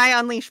kill, and I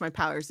unleash my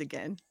powers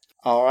again.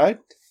 Alright.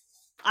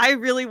 I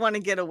really want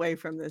to get away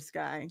from this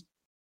guy.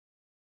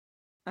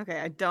 Okay,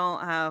 I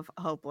don't have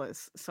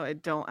hopeless, so I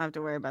don't have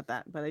to worry about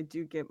that, but I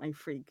do get my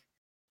freak,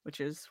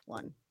 which is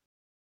 1.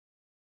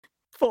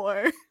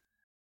 4.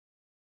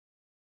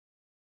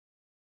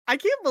 I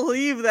can't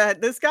believe that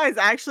this guy's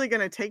actually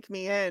going to take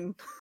me in.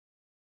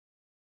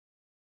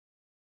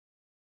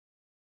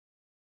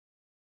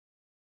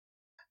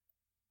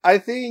 I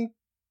think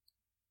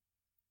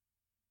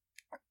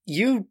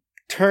you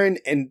turn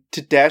and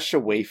to dash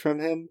away from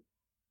him,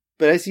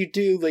 but as you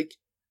do, like,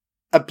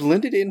 a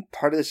blended in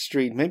part of the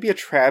street, maybe a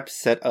trap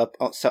set up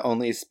so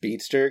only a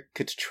speedster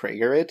could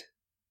trigger it,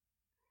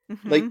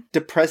 like,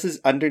 depresses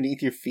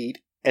underneath your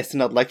feet as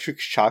an electric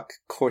shock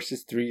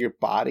courses through your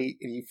body,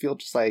 and you feel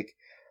just like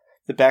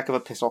the back of a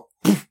pistol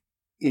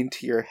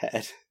into your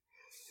head.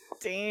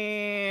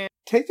 Damn.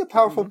 Take a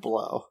powerful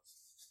blow.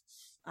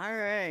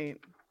 Alright.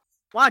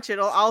 Watch it,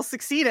 I'll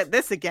succeed at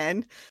this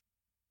again.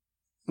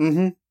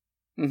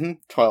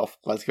 12.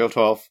 Let's go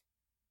 12.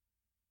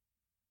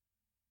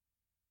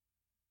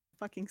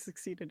 Fucking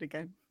succeeded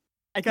again.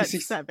 I got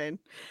 7.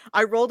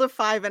 I rolled a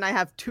 5 and I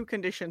have 2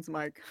 conditions,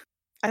 Mark.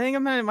 I think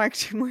I'm gonna mark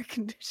 2 more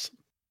conditions.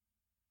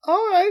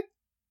 Alright.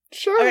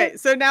 Sure. Okay,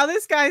 so now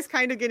this guy's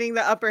kind of getting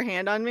the upper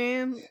hand on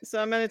me.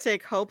 So I'm gonna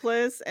take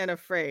hopeless and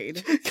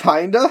afraid.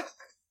 Kinda?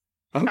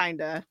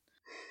 Kinda.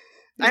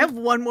 I have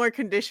 1 more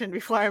condition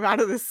before I'm out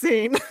of the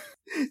scene.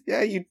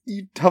 Yeah,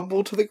 you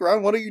tumble to the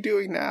ground. What are you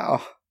doing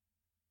now?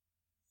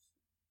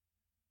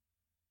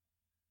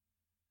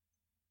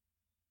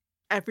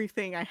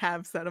 Everything I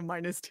have set a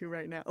 -2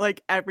 right now.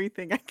 Like,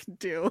 everything I can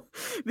do.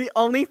 The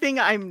only thing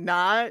I'm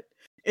not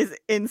is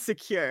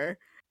insecure.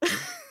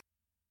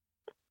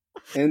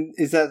 And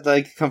is that,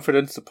 like, comfort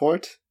and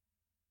support?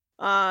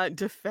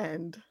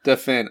 Defend.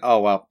 Defend. Oh,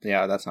 well,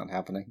 yeah, that's not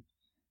happening.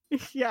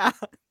 Yeah,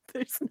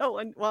 there's no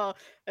one. Well,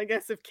 I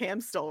guess if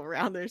Cam's still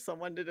around, there's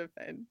someone to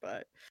defend,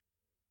 but...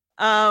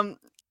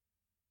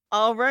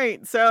 all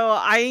right, so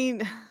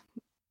I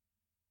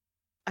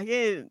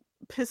get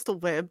pistol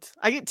whipped.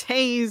 I get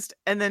tased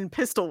and then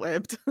pistol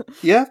whipped.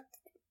 Yeah.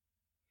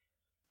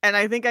 And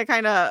I think I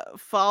kind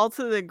of fall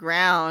to the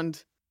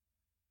ground.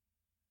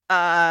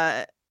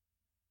 And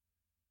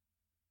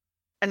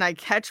I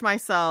catch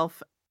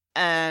myself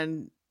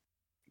and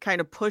kind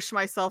of push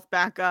myself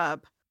back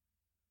up.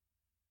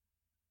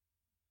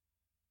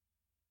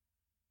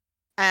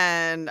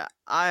 And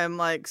I'm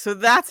like, so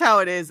that's how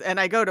it is. And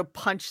I go to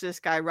punch this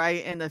guy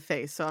right in the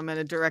face. So I'm going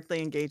to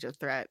directly engage a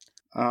threat.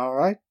 All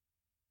right.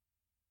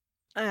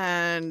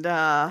 And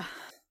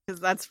because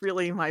that's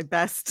really my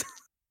best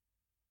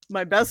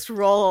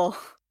roll,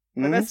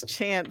 my best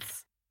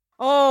chance.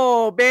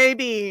 Oh,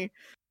 baby.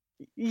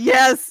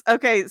 Yes.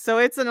 Okay. So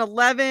it's an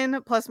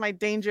 11 plus my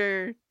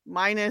danger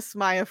minus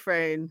my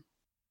afraid.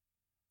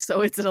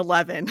 So it's an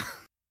 11.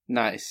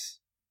 Nice.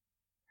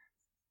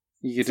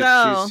 You get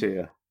to choose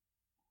to.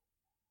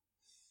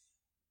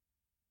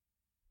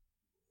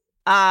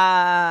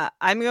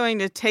 I'm going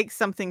to take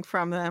something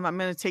from them. I'm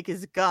going to take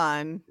his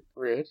gun.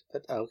 Rude,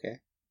 but okay.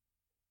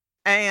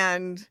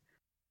 And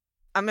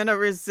I'm going to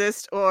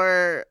resist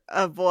or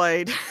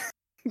avoid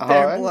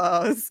their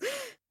blows.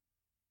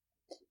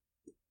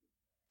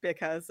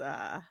 Because,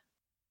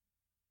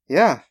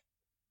 yeah.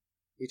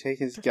 You take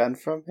his gun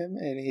from him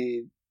and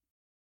he...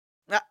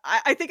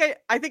 I think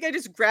I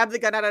just grabbed the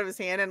gun out of his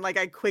hand and, like,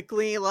 I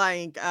quickly,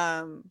 like,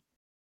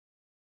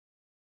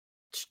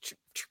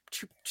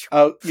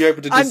 Oh, you're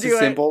able to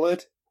disassemble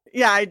it?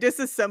 Yeah, I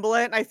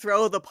disassemble it and I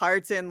throw the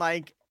parts in,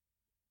 like,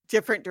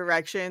 different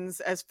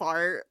directions as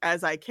far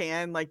as I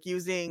can, like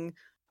using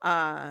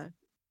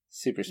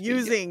Super speed.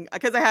 using,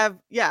 because I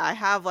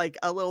have like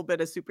a little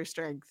bit of super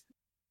strength.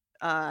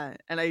 And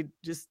I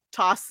just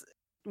toss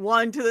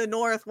one to the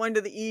north, one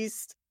to the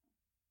east.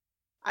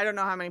 I don't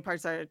know how many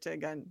parts are to a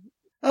gun.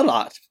 A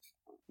lot.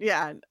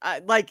 Yeah,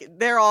 like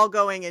they're all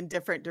going in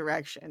different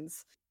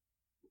directions.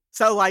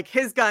 So like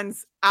his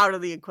gun's out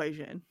of the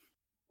equation.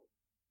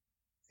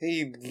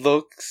 He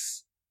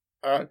looks...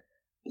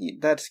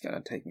 that's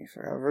gonna take me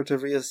forever to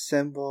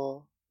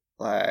reassemble.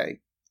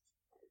 Like...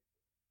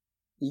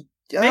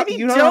 Maybe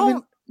you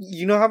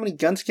know how many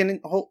guns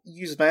can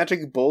use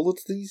magic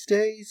bullets these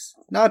days?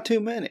 Not too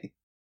many.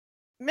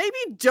 Maybe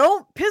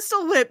don't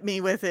pistol whip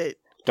me with it.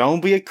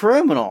 Don't be a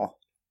criminal.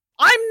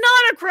 I'm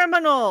not a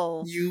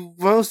criminal. You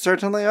most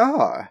certainly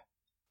are.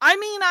 I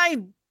mean,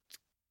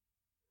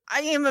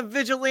 I am a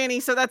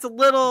vigilante, so that's a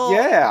little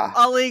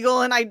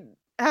illegal, and I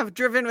have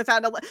driven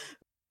without a...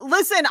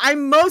 Listen,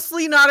 I'm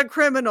mostly not a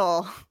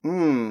criminal.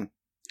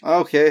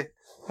 Okay.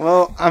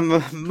 Well,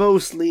 I'm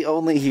mostly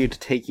only here to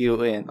take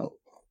you in.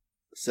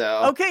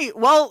 So... Okay,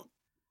 well,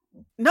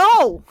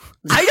 no!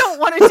 I don't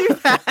want to do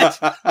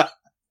that!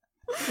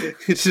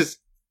 It just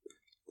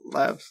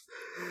laughs.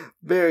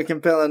 Very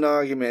compelling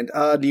argument.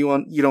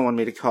 You don't want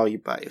me to call you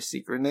by your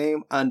secret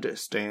name?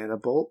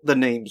 Understandable. The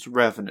name's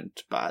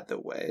Revenant, by the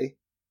way.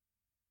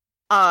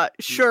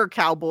 Sure,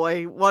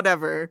 cowboy.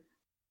 Whatever.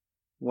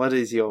 What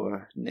is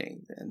your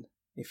name, then?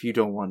 If you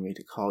don't want me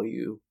to call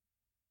you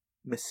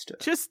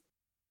Mr.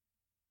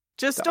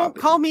 Just don't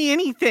call me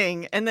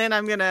anything, and then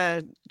I'm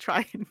gonna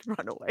try and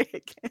run away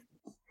again.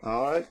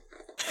 Alright.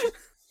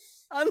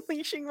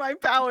 Unleashing my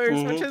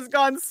powers, which has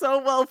gone so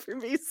well for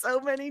me so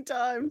many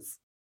times.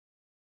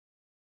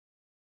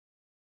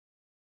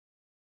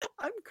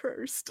 I'm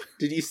cursed.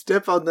 Did you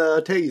step on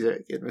the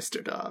taser again,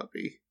 Mr.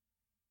 Darby?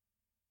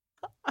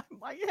 I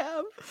might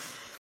have.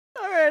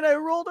 Alright, I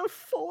rolled a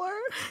 4.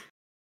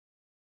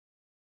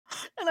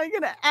 And I'm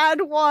gonna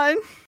add 1.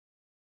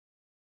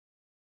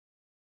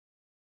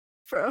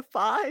 For a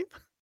 5.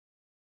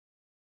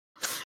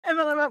 And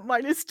then I'm at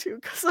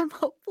 -2 because I'm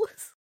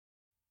hopeless.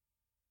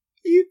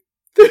 You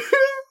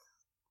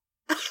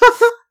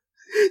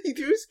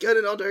threw his gun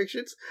in all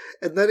directions,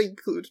 and that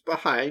includes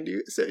behind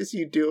you. So as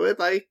you do it,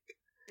 like...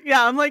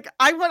 Yeah, I'm like,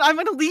 I'm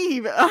gonna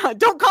leave.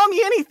 Don't call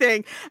me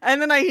anything.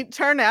 And then I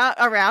turn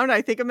around.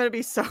 I think I'm gonna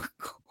be so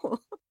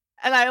cool.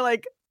 And I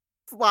like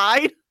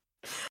slide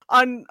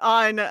on.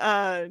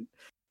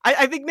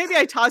 I think maybe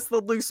I toss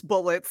the loose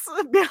bullets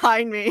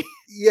behind me.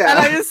 Yeah. And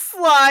I just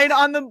slide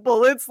on the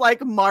bullets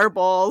like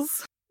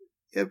marbles.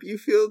 Yep, you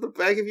feel the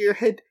back of your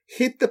head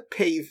hit the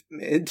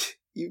pavement.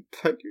 You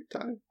took your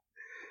time.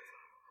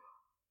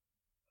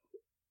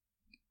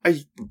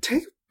 I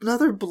take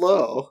another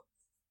blow.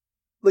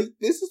 Like,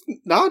 this is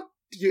not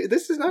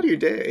your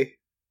day.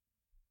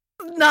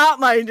 Not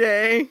my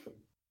day.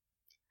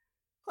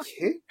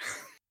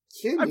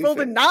 I rolled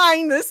a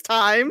 9 this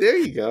time. There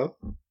you go.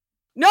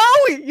 No,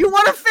 you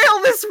want to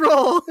fail this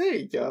roll. There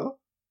you go.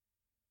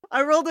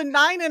 I rolled a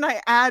 9 and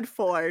I add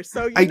 4.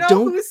 So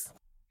who's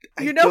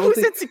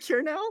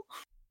insecure now?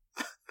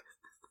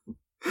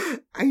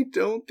 I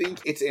don't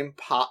think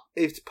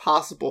it's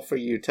possible for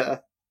you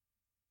to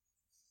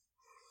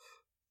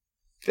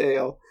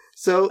fail.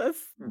 So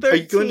that's 13. Are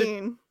you going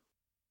to...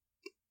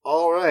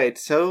 Alright,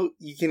 so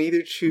you can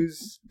either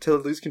choose to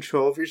lose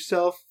control of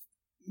yourself,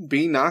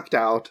 be knocked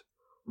out,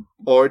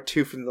 or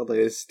 2 from the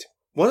list.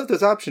 One of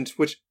those options,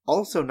 which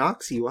also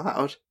knocks you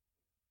out.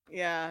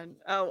 Yeah.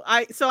 Oh,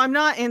 so I'm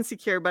not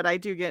insecure, but I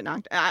do get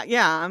knocked out.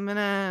 Yeah, I'm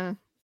gonna...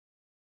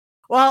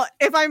 Well,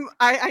 if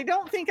I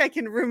don't think I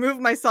can remove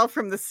myself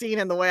from the scene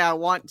in the way I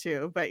want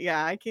to, but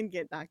yeah, I can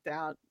get knocked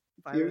out.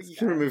 You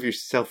can remove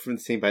yourself from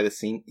the scene by the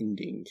scene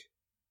ending.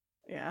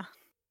 Yeah.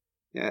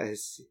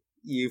 Yes.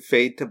 You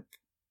fade to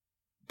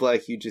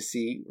black, you just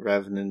see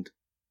Revenant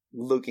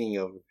looking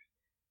over.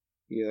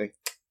 You're like,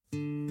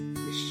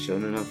 you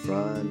shouldn't have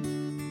run.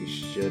 You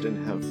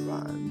shouldn't have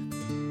run.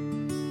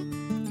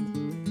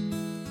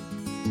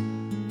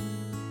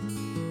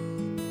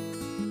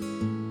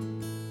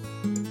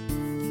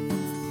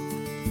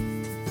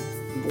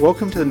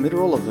 Welcome to the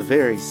mid-roll of a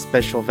very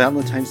special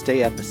Valentine's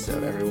Day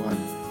episode, everyone.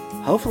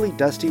 Hopefully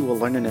Dusty will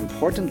learn an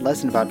important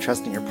lesson about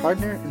trusting your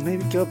partner and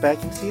maybe go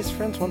back and see his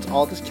friends once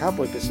all this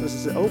cowboy business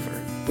is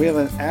over. We have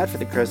an ad for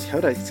the Crow's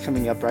Codex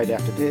coming up right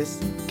after this.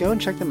 Go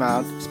and check them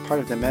out as part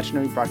of the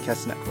Imaginary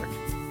Broadcast Network.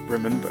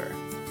 Remember,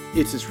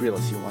 it's as real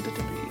as you want it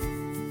to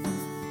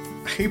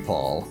be. Hey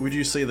Paul, would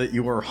you say that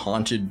you are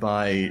haunted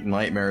by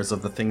nightmares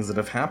of the things that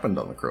have happened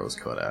on the Crow's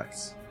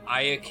Codex?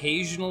 I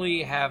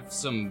occasionally have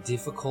some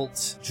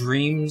difficult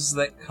dreams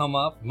that come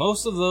up.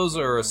 Most of those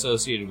are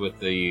associated with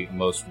the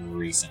most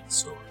recent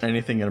story.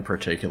 Anything in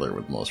particular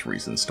with most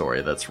recent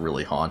story that's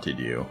really haunted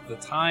you? The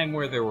time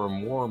where there were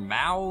more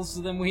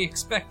mouths than we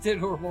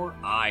expected, or more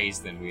eyes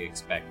than we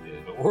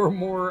expected, or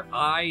more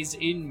eyes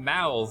in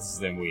mouths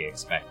than we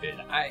expected.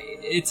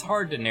 It's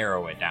hard to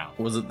narrow it down.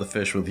 Was it the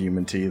fish with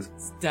human teeth?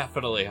 It's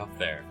definitely up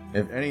there.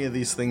 If any of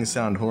these things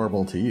sound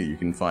horrible to you, you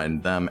can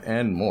find them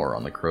and more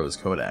on the Crow's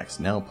Codex,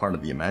 now part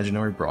of the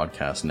Imaginary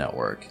Broadcast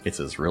Network.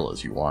 It's as real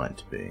as you want it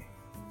to be.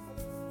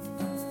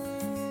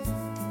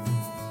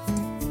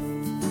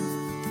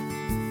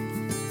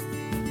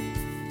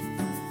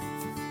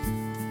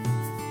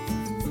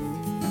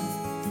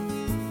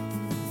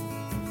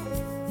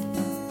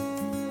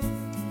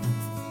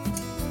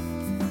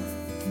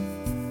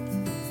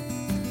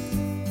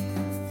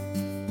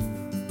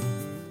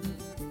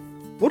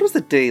 What was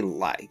the day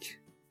like?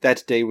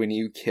 That day when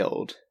you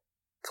killed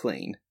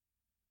Clean?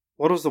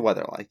 What was the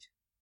weather like?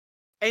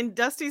 In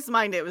Dusty's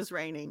mind, it was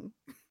raining.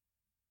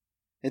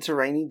 It's a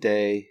rainy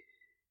day.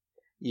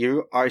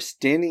 You are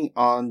standing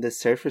on the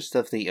surface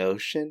of the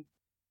ocean.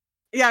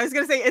 Yeah, I was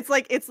gonna say it's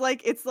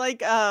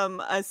like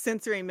a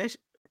sensory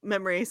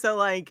memory. So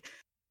like,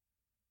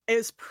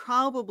 it's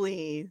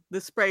probably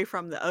the spray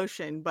from the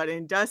ocean, but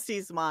in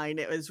Dusty's mind,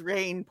 it was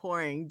rain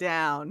pouring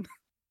down,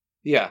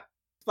 Yeah.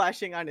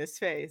 splashing on his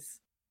face.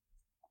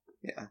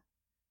 Yeah.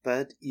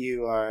 But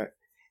you are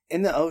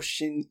in the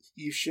ocean.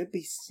 You should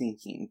be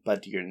sinking,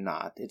 but you're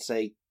not. It's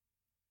like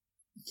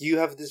you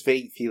have this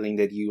vague feeling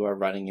that you are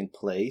running in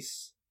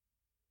place.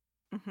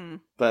 Mm-hmm.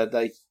 But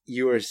like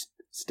you are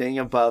staying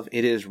above.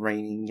 It is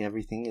raining.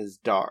 Everything is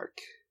dark.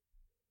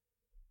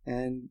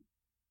 And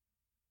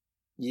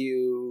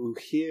you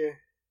hear,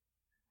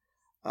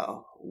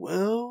 oh,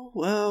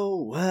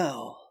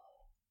 well.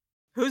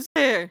 Who's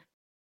there?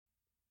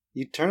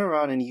 You turn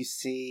around and you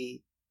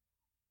see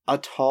a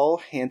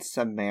tall,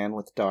 handsome man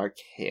with dark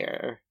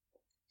hair.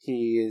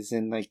 He is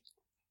in like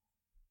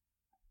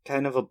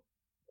kind of a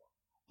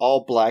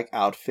all black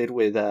outfit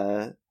with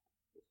a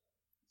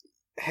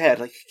head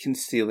like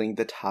concealing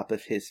the top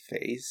of his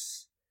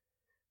face.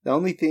 The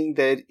only thing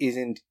that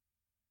isn't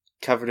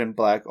covered in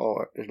black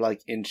or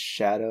like in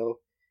shadow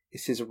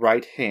is his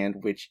right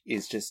hand, which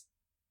is just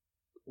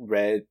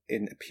red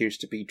and appears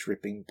to be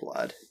dripping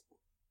blood.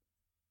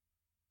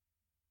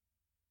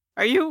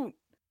 Are you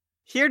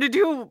here to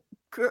do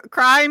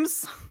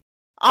crimes?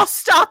 I'll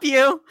stop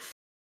you.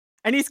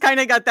 And he's kind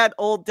of got that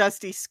old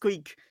Dusty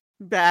squeak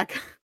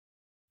back.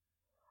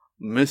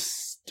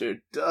 Mr.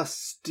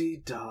 Dusty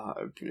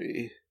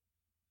Darby.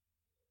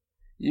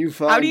 You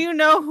find... How do you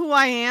know who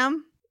I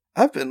am?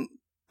 I've been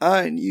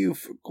eyeing you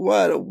for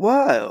quite a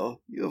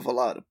while. You have a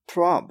lot of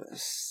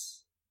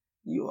promise.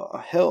 You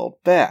are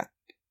held back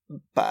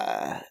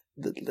by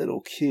the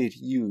little kid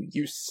you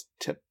used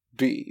to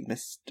be,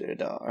 Mr.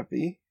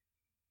 Darby.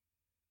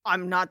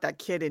 I'm not that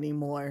kid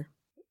anymore.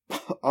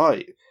 Are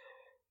you?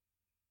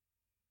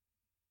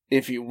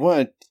 If you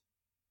weren't,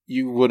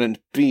 you wouldn't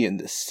be in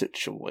this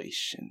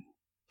situation.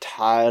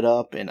 Tied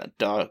up in a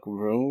dark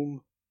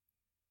room,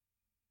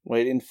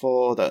 waiting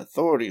for the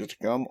authorities to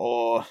come,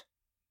 or,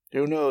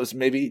 who knows,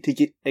 maybe to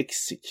get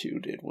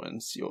executed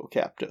once your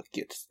captor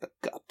gets the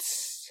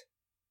guts.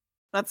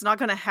 That's not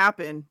gonna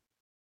happen.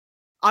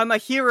 I'm a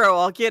hero,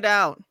 I'll get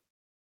out.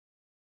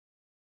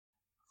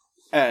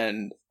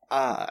 And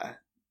I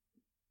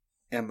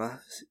am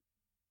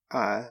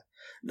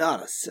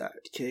not a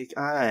sidekick.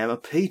 I am a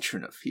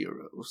patron of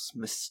heroes,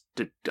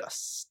 Mr.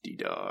 Dusty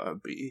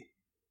Darby.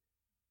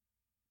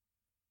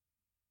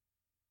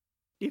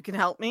 You can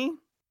help me?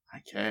 I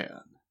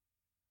can.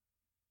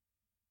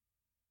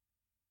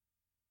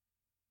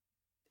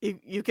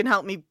 You can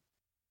help me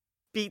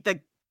beat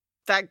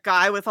that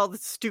guy with all the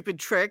stupid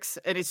tricks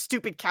and his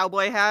stupid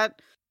cowboy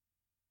hat?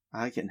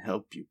 I can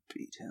help you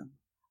beat him.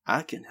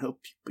 I can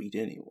help you beat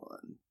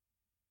anyone.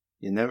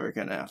 You're never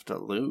gonna have to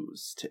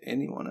lose to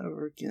anyone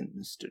ever again,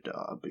 Mr.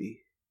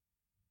 Darby.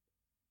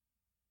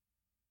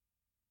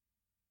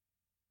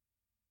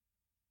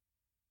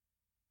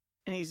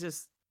 And he's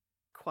just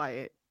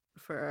quiet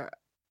for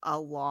a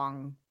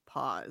long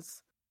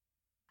pause.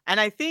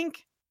 And I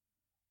think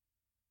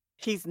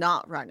he's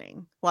not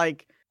running.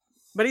 Like,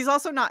 but he's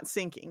also not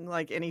sinking,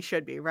 like, and he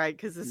should be, right?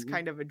 Because this is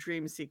kind of a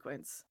dream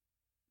sequence.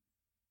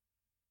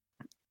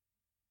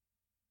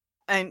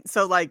 And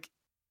so, like,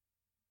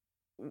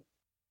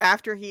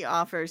 after he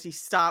offers, he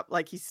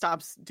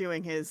stops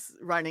doing his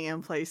running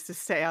in place to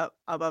stay up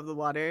above the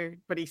water,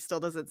 but he still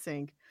doesn't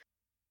sink.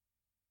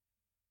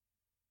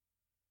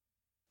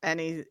 And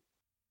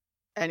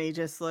he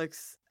just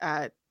looks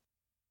at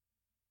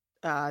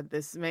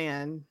this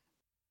man,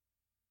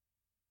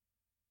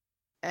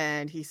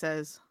 and he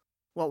says,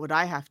 "What would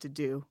I have to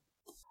do?"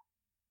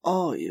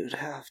 All you'd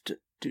have to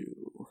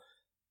do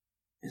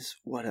is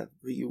whatever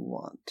you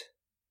want.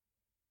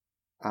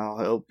 I'll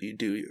help you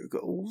do your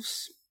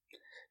goals.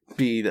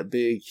 Be the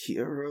big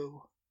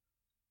hero.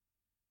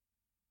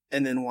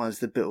 And then once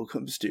the bill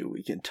comes due,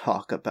 we can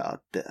talk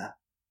about the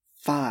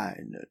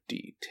finer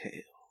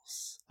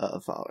details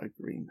of our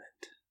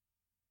agreement.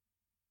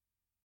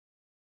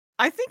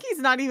 I think he's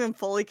not even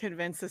fully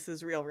convinced this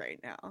is real right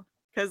now.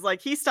 Because,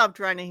 like, he stopped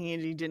running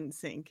and he didn't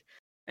sink.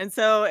 And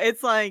so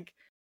it's like,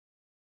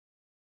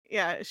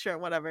 yeah, sure,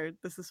 whatever.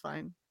 This is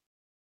fine.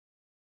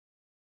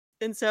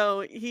 And so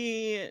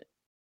he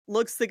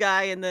looks the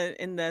guy in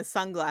the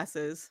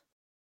sunglasses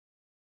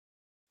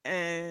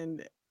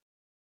and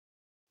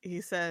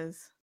he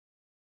says,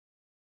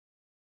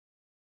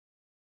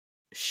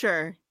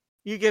 "Sure,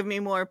 you give me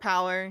more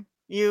power.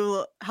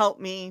 You help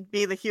me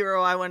be the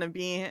hero I want to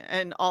be,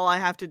 and all I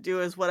have to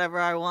do is whatever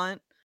I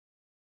want.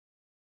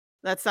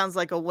 That sounds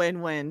like a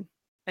win-win."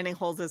 And he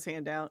holds his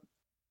hand out.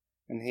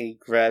 And he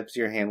grabs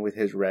your hand with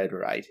his red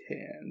right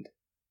hand.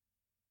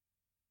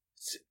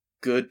 It's a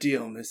good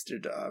deal,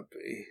 Mr.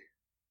 Darby.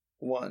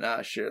 One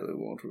I surely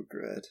won't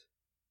regret.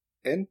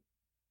 And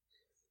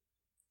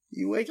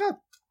you wake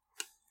up.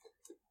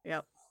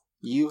 Yep.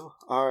 You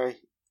are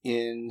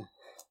in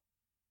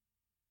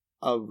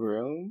a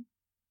room.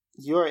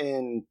 You're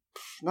in,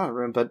 not a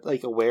room, but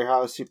like a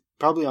warehouse. You're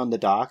probably on the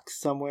docks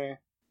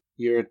somewhere.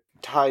 You're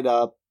tied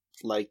up,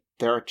 like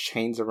there are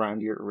chains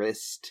around your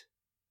wrist.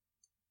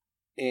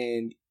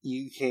 And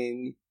you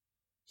can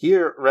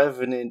hear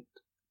Revenant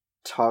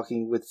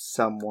talking with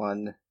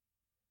someone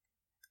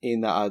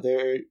in the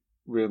other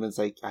room. It's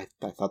like, I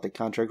thought the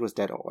contract was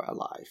dead or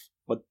alive.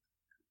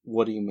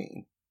 What do you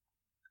mean?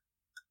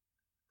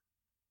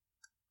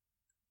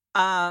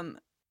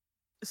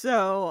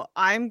 So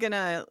I'm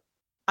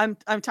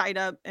tied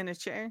up in a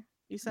chair,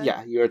 you said?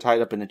 Yeah, you're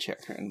tied up in a chair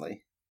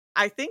currently.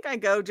 I think I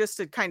go just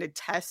to kind of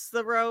test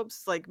the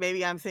ropes. Like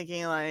maybe I'm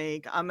thinking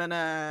like I'm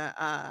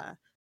gonna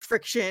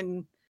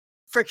friction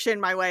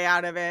my way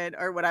out of it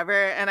or whatever.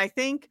 And I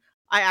think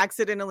I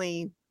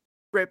accidentally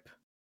rip.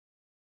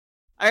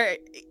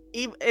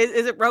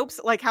 Is it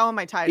ropes? Like how am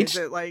I tied? Is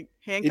it like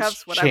handcuffs?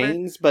 It's whatever.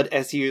 chains, but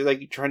as you're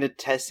like trying to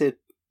test it,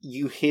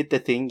 you hit the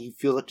thing. You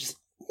feel like just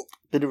a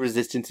bit of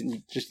resistance, and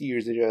you just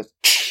ears it just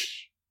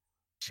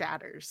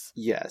shatters.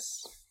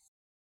 Yes.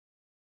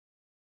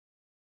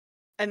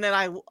 And then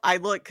I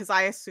look because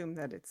I assume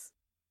that it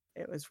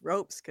was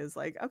ropes because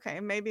like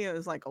okay maybe it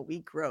was like a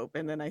weak rope,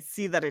 and then I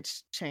see that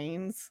it's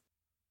chains.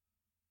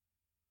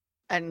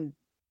 And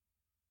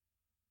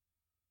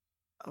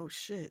oh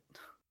shit.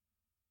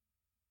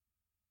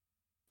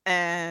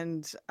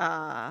 And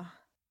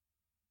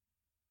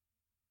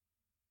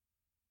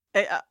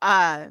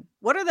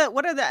what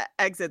are the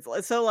exits?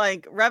 So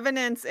like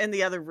Revenant's in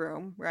the other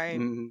room, right?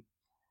 Mm-hmm.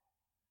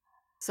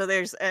 So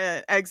there's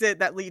an exit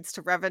that leads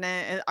to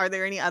Revenant. And are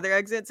there any other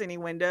exits? Any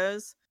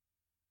windows?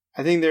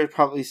 I think there's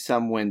probably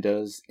some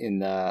windows in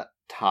the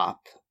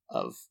top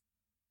of,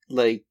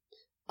 like,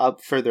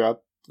 further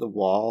up the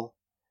wall.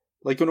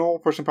 Like, a normal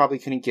person probably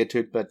couldn't get to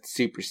it, but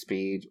super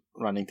speed,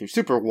 running through,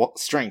 super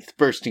strength,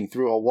 bursting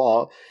through a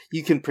wall.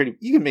 You can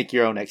make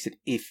your own exit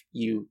if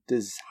you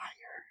desire.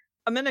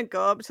 I'm gonna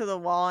go up to the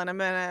wall and I'm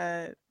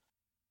gonna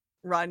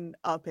run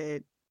up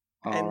it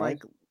and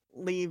like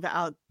leave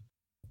out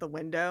the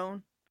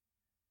window.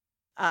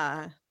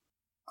 I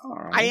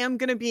am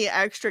gonna be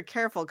extra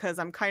careful because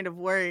I'm kind of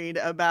worried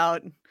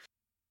about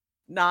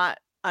not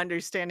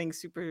understanding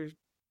super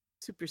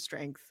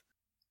strength.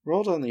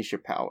 Roll to unleash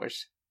your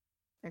powers.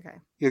 Okay.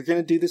 You're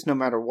gonna do this no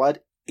matter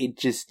what. It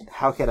just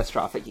how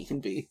catastrophic it can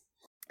be.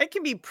 It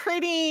can be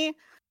pretty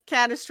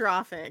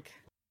catastrophic.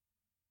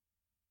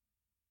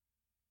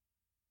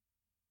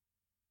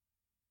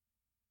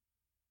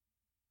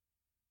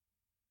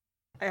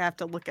 I have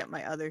to look at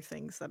my other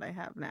things that I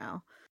have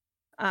now.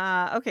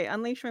 Okay,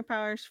 unleash my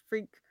powers,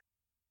 freak.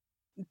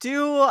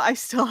 Do I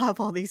still have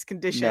all these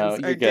conditions? No,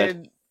 you're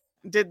good.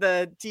 Did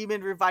the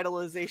demon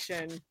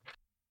revitalization?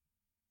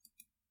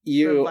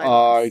 You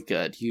are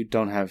good. You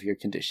don't have your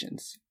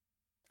conditions.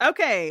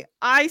 Okay,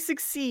 I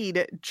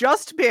succeed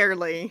just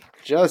barely.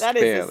 Just that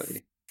barely. Is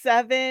a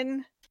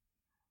 7.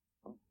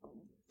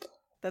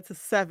 That's a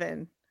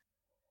 7.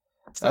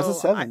 That's a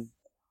 7.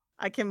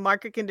 I can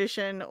mark a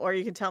condition, or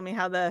you can tell me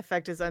how the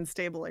effect is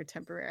unstable or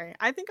temporary.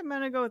 I think I'm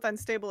going to go with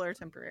unstable or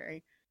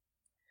temporary.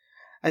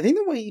 I think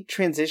the way you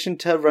transition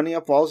to running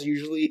up walls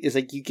usually is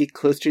like you get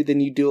closer,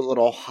 then you do a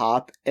little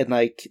hop and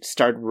like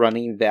start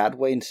running that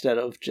way instead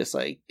of just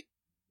like.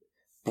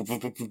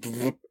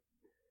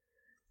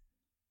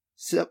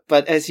 So,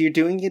 but as you're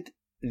doing it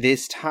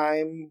this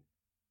time,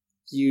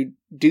 you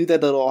do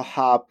that little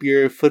hop,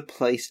 your foot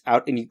placed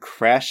out, and you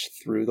crash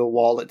through the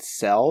wall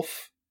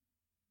itself.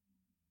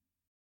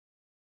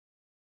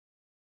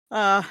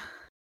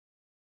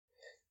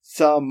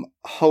 Some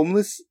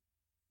homeless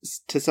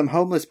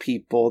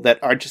people that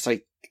are just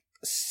like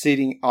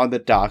sitting on the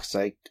docks,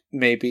 like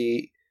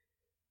maybe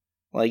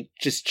like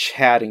just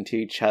chatting to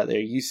each other.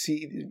 You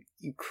see,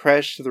 you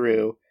crash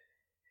through,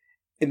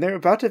 and they're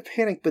about to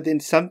panic, but then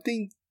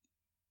something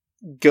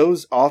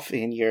goes off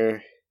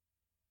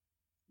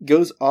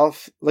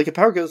like a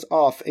power goes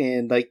off,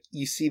 and like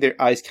you see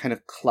their eyes kind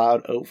of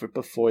cloud over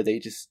before they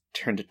just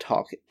turn to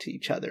talk to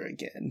each other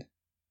again.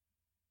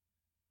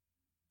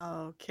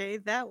 Okay,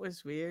 that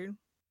was weird.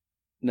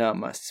 Now,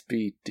 my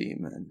speed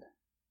demon,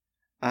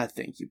 I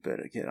think you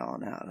better get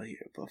on out of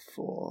here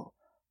before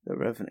the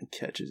Revenant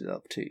catches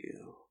up to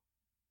you.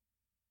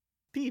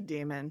 Speed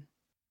demon?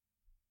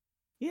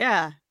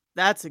 Yeah,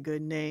 that's a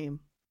good name.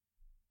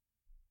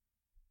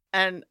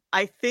 And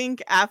I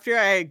think after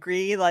I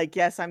agree, like,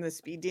 yes, I'm the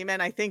speed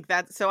demon, I think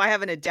that, so I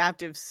have an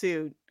adaptive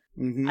suit.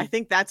 Mm-hmm. I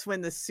think that's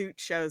when the suit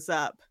shows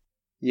up.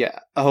 Yeah.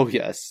 Oh,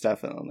 yes,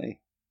 definitely.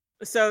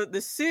 So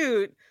the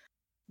suit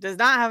does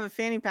not have a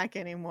fanny pack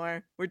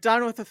anymore. We're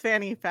done with the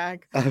fanny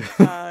pack,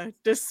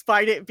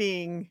 despite it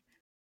being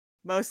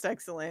most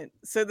excellent.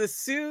 So the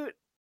suit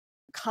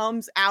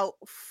comes out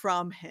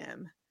from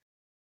him,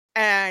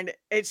 and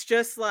it's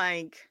just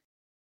like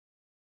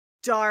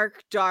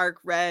dark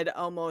red,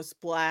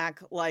 almost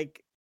black,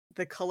 like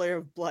the color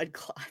of blood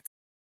clots,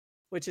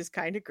 which is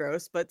kind of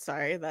gross, but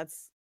sorry,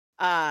 that's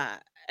and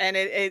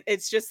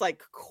it's just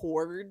like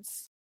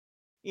cords,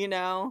 you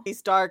know,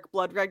 these dark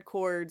blood red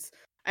cords,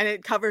 and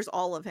it covers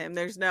all of him.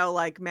 There's no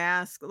like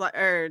mask,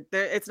 or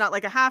it's not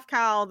like a half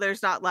cowl.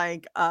 There's not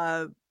like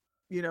a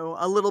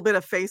little bit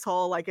of face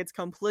hole. Like, it's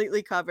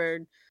completely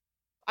covered.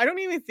 I don't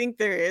even think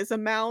there is a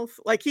mouth.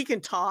 Like, he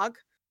can talk,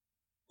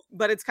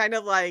 but it's kind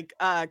of like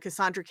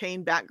Cassandra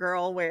Cain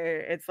Batgirl,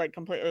 where it's like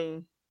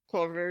completely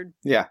covered.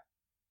 Yeah.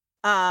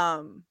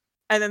 And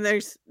then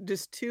there's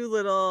just two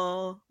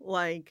little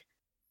like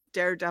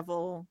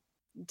Daredevil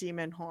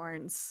demon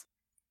horns.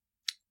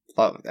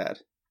 Love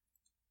that.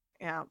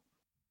 Yeah.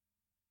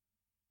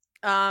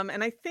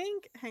 And I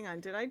think, hang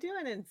on, did I do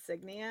an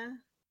insignia?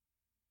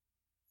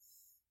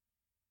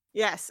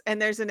 Yes, and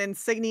there's an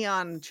insignia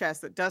on the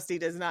chest that Dusty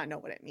does not know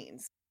what it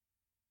means.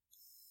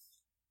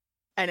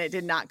 And it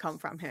did not come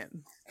from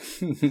him.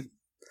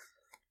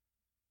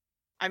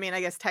 I mean, I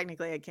guess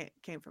technically it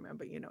came from him,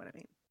 but you know what I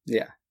mean.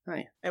 Yeah.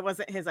 Hi. It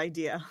wasn't his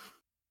idea.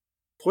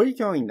 Where are you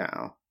going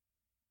now?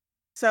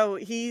 So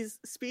he's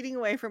speeding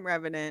away from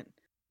Revenant.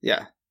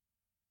 Yeah.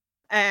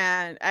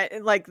 And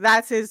like,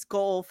 that's his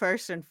goal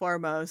first and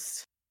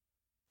foremost.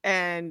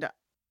 And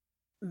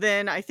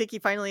then I think he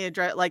finally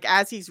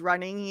as he's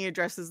running, he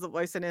addresses the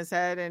voice in his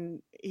head,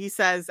 and he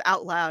says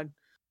out loud,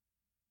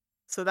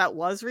 "So that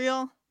was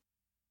real?"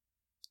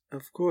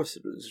 Of course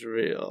it was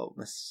real,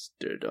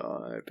 Mr.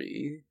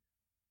 Darby.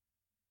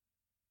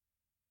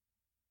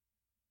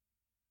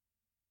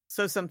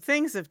 So some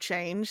things have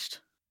changed.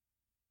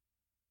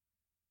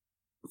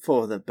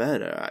 For the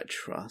better, I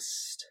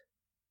trust.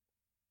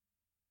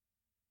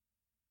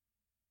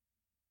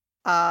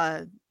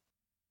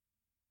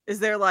 Is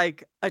there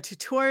like a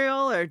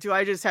tutorial, or do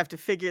I just have to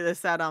figure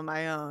this out on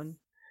my own?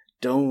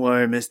 Don't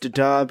worry, Mr.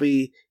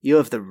 Darby. You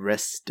have the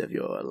rest of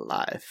your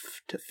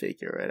life to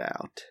figure it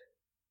out.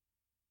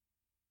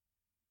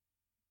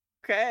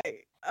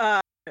 Okay.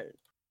 I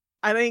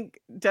think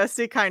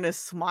Dusty kind of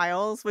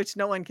smiles, which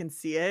no one can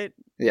see it.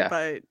 Yeah.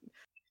 But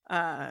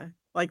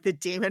like the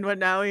demon would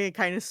know, he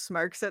kind of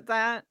smirks at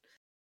that.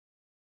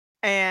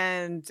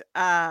 And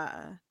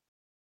I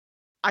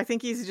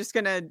think he's just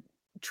gonna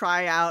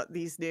try out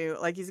these new,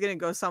 like, he's gonna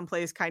go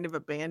someplace kind of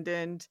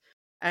abandoned,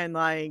 and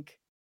like,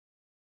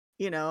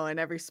 in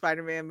every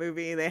Spider-Man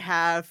movie they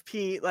have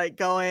Pete like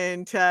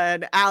going to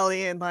an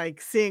alley and like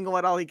seeing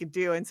what all he could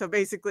do. And so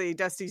basically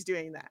Dusty's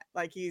doing that.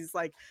 Like, he's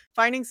like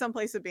finding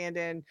someplace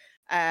abandoned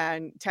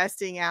and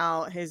testing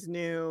out his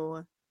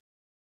new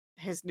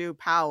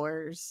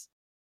powers.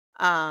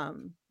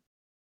 And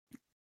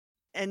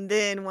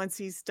then once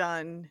he's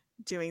done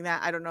doing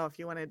that, I don't know if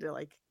you wanted to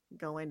like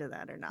go into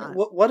that or not.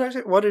 What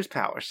are his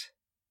powers?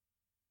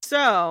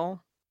 So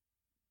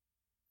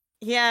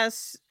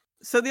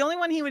so the only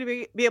one he would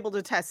be able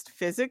to test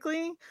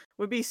physically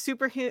would be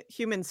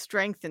superhuman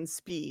strength and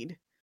speed.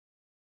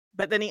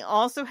 But then he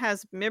also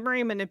has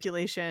memory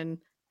manipulation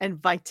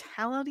and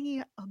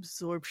vitality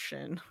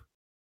absorption,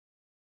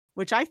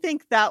 which I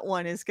think that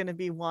one is going to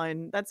be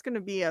one that's going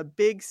to be a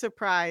big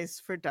surprise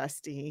for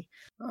Dusty.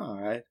 All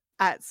right.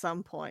 At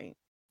some point.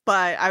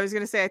 But I was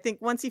going to say, I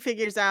think once he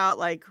figures out,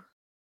 like,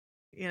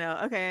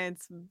 okay,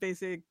 it's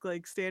basic,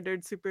 like,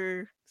 standard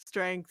super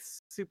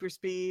strength, super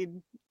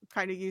speed,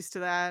 kind of used to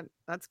that.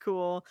 That's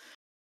cool.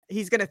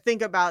 He's going to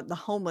think about the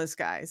homeless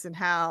guys and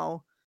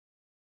how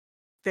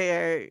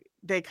they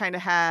kind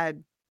of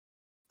had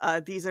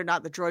these are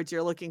not the droids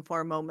you're looking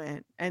for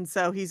moment. And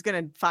so he's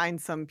going to find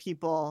some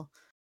people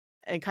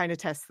and kind of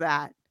test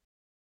that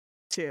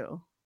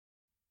too.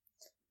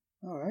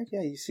 All right.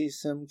 Yeah, you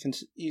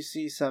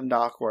see some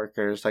dock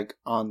workers like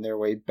on their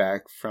way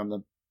back from the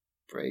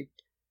break.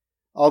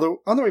 On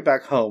their way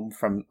back home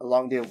from a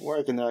long day of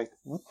work, and they're like,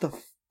 what the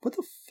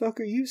fuck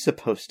are you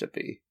supposed to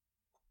be?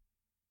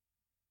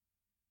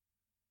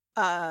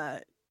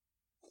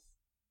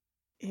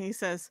 He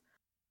says,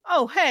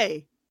 "Oh,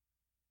 hey,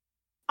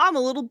 I'm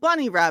a little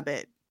bunny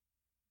rabbit."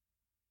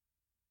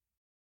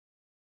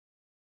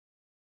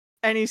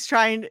 And he's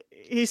trying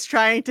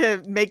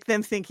to make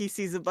them think he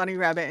sees a bunny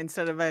rabbit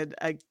instead of a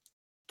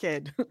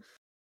kid.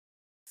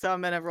 So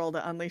I'm gonna roll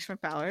to unleash my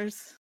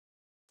powers.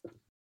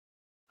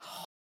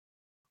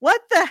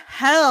 What the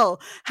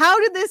hell? How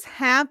did this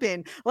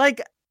happen?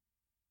 Like,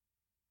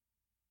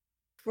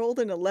 rolled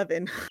an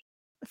 11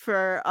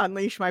 for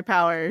unleash my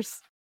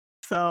powers.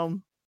 So,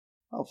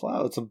 oh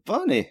wow, it's a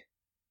bunny.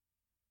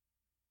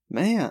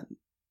 Man,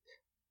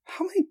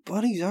 how many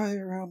bunnies are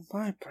there around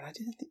Mineport? I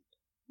didn't think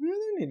they're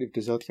native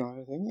to Ziltion or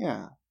anything.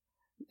 Yeah,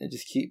 they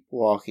just keep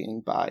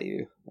walking by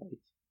you.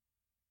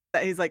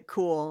 He's like,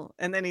 cool,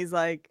 and then he's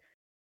like,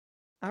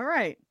 all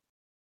right,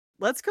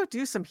 let's go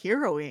do some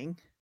heroing.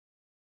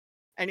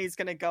 and he's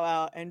gonna go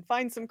out and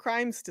find some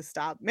crimes to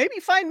stop. Maybe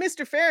find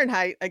Mr.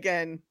 Fahrenheit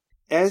again.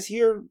 As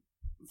you're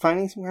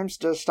finding some crimes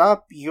to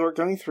stop, you're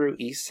going through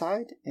East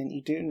Side, and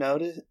you do know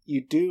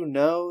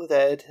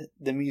that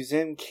the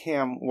museum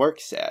Cam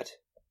works at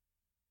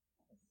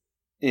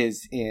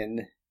is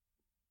in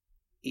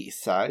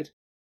East Side.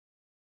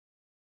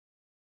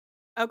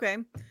 Okay.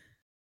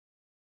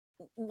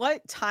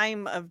 What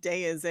time of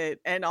day is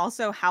it? And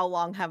also, how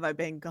long have I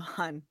been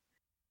gone?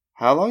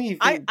 How long have you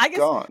been I guess-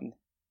 gone?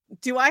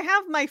 Do I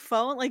have my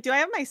phone? Like, do I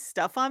have my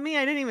stuff on me?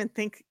 I didn't even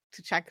think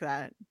to check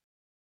that.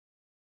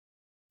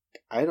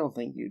 I don't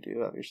think you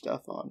do have your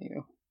stuff on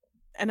you.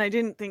 And I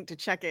didn't think to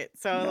check it.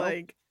 So, No.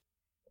 like,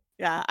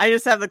 yeah, I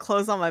just have the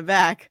clothes on my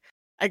back.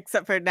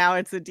 Except for now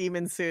it's a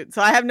demon suit.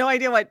 So I have no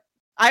idea what...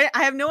 I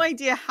have no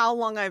idea how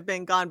long I've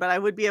been gone, but I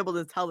would be able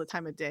to tell the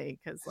time of day,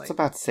 because, like... It's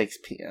about 6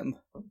 p.m.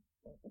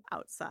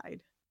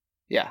 outside.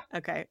 Yeah.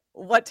 Okay.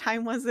 What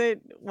time was it?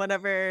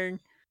 Whatever.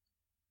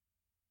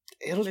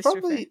 It was Mr.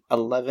 probably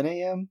 11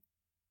 a.m.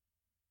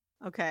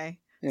 Okay.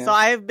 Yeah. So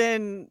I've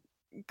been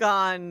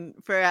gone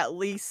for at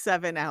least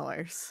 7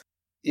 hours.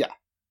 Yeah.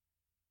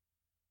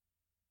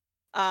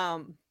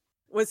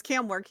 Was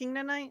Cam working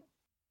tonight?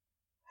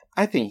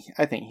 I think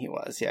he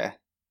was, yeah.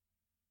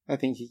 I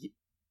think he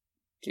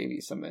gave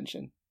you some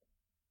mention.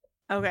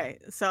 Okay.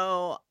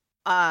 So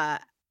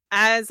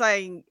as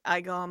I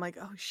go, I'm like,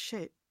 oh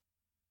shit.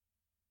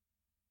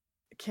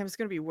 Cam's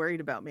gonna be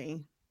worried about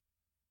me.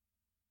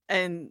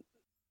 And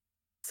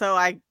so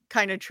I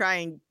kind of try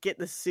and get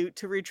the suit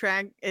to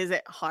retract. Is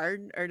it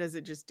hard, or does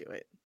it just do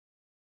it?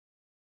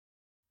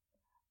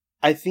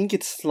 I think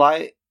it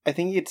slides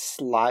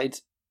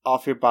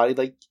off your body,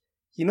 like,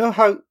 you know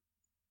how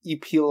you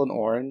peel an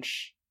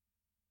orange?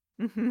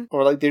 Mm-hmm.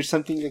 Or like there's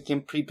something that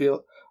can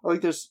pre-peel, or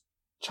like there's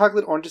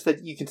chocolate oranges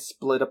that you can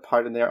split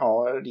apart and they're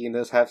already in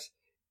those halves.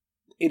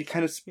 It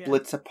kind of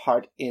splits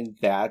apart in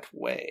that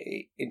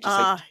way. It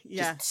just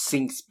just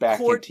sinks back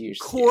into your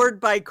skin. Cord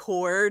by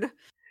cord.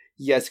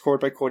 Yes, cord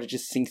by cord, it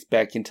just sinks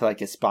back into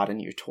like a spot in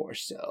your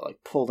torso, like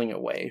pulling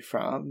away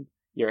from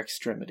your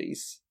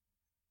extremities.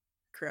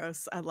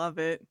 Gross. I love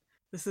it.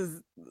 This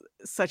is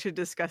such a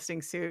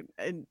disgusting suit,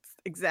 and it's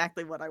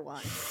exactly what I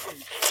want.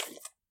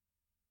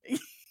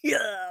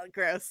 Yeah,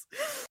 gross.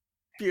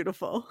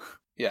 Beautiful.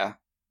 Yeah.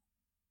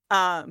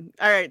 All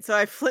right, so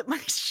I flipped my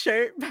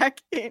shirt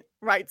back in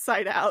right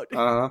side out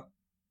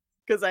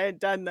because I had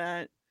done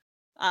that,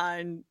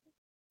 and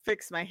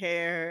fixed my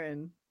hair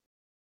and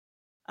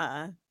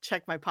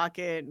check my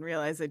pocket and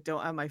realize I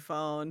don't have my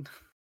phone.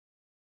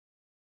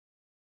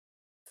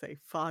 Say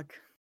fuck.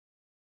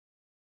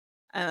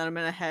 And then I'm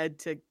gonna head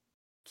to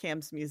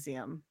Cam's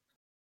museum.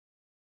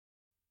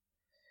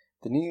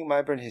 The new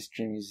Myburn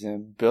History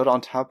Museum, built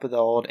on top of the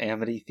old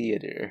Amity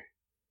Theater,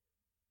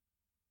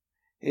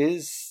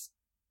 is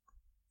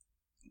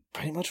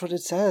pretty much what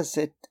it says.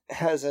 It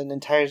has an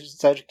entire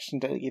section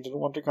dedicated to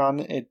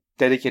WonderCon. It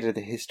dedicated to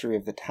the history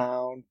of the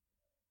town.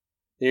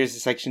 There's a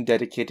section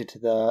dedicated to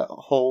the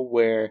hole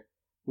where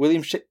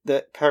William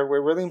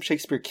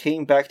Shakespeare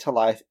came back to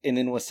life and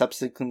then was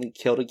subsequently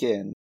killed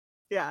again.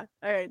 Yeah.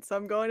 All right. So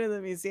I'm going to the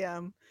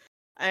museum,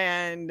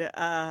 and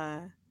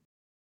I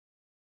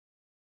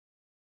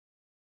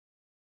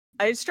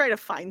just try to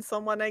find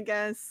someone, I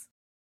guess.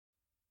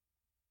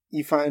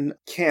 You find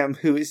Cam,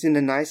 who is in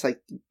a nice,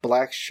 like,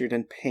 black shirt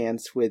and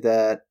pants with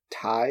a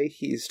tie.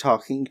 He's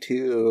talking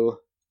to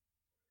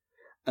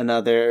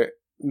another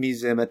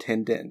museum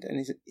attendant,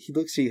 and he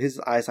looks at you, his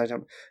eyes light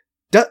up.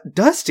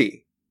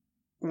 Dusty!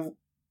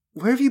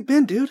 Where have you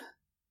been, dude?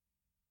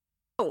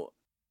 Oh,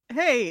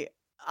 hey,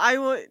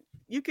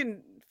 you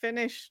can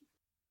finish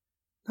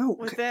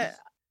with it.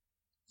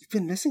 You've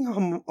been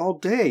missing all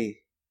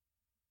day.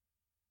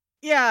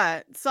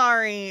 Yeah,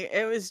 sorry.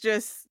 It was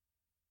just,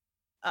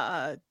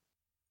 I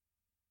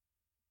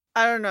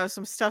don't know,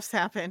 some stuff's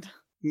happened.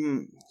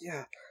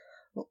 Yeah.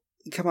 Well,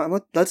 come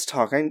on, let's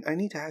talk. I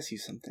need to ask you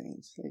some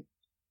things. Like...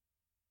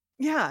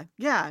 Yeah,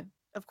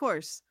 of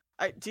course.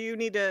 Do you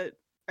need to,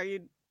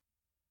 can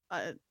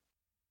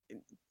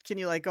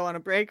you, like, go on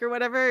a break or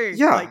whatever?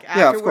 Yeah, like,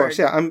 yeah, of course.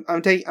 Yeah, I'm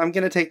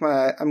gonna take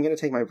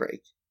my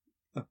break.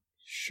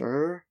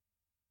 Sure.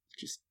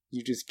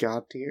 You just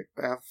got here.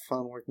 Have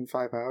fun working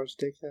 5 hours,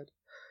 dickhead.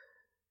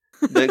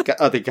 The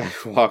other guy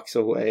walks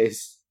away.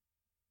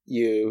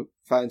 You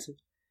find some.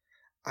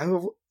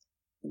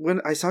 When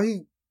I saw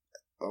you,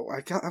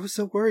 I was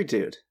so worried,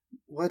 dude.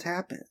 What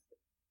happened?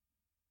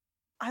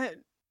 I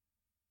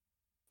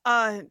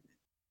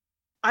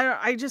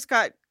just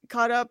got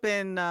caught up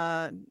in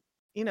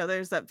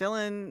there's that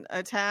villain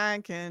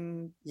attack,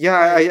 and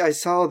yeah, I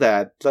saw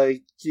that.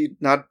 Like, you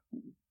not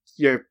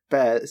your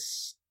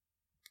best.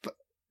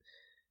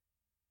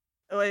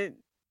 But,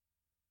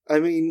 I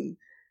mean,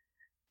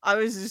 I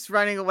was just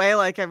running away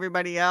like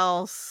everybody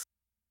else,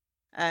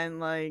 and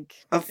like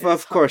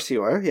of course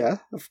you are. Yeah,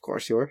 of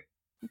course you are.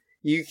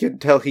 You can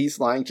tell he's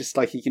lying, just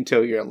like he can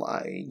tell you're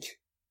lying.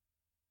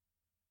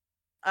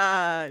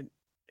 Can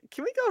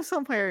we go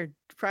somewhere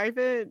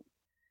private?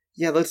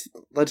 Yeah, let's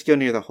go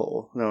near the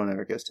hole. No one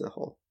ever goes to the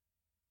hole.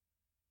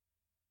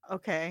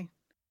 Okay.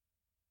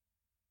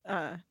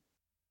 All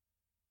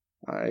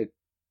right.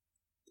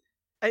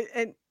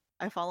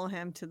 I follow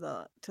him to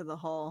the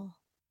hall.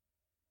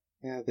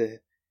 Yeah,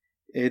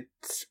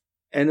 it's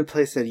in a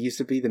place that used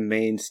to be the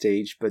main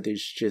stage, but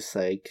there's just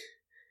like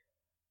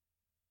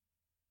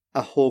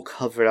a hole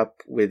covered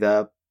up with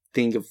a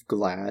thing of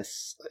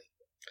glass.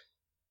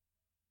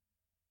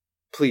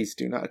 Please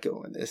do not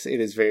go in this. It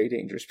is very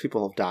dangerous.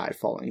 People have died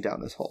falling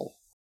down this hole.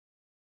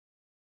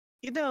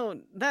 You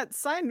know, that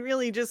sign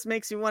really just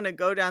makes you want to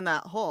go down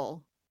that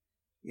hole.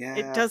 Yeah.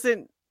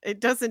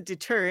 It doesn't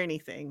deter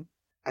anything.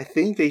 I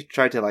think they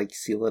tried to like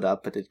seal it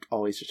up, but it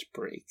always just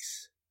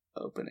breaks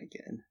open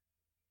again.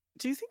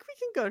 Do you think we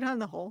can go down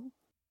the hole?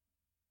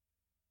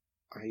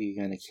 Are you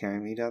gonna carry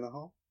me down the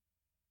hole?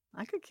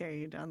 I could carry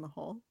you down the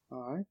hole.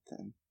 Alright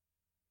then.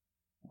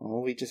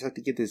 Well, we just have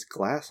to get this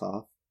glass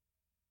off.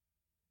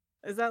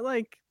 Is that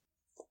like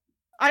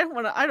I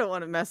don't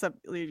want to mess up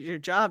your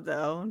job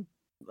though.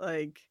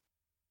 Like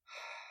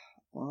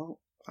Well,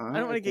 I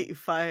don't want to get you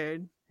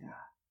fired. Yeah.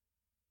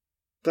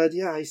 But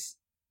yeah,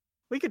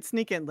 we could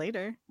sneak in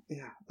later.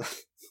 Yeah.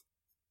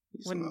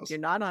 When you're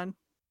not on.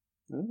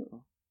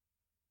 Oh.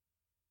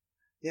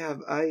 Yeah,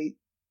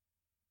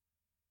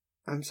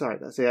 I'm sorry,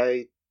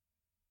 Dusty.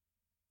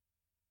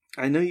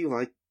 I know you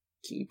like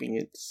keeping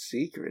it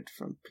secret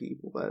from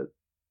people, but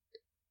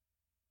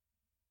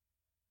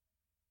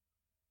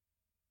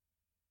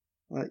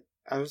like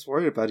I was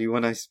worried about you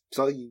when I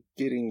saw you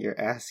getting your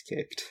ass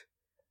kicked.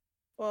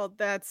 Well,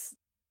 that's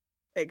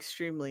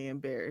extremely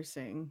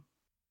embarrassing.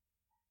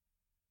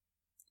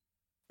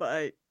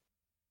 But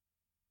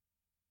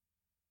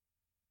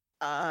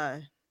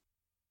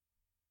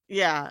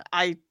yeah,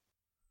 I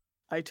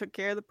took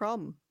care of the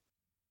problem.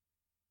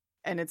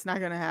 And it's not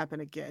going to happen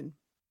again.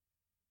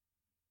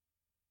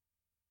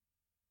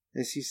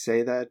 As you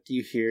say that,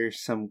 you hear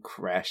some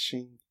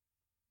crashing.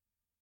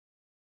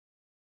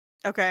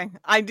 Okay.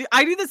 I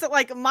do this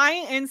like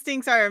my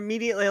instincts are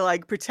immediately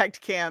like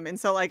protect Cam, and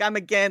so like I'm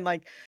again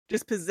like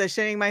just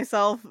positioning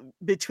myself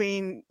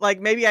between, like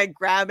maybe I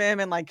grab him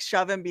and like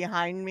shove him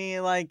behind me,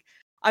 like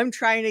I'm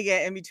trying to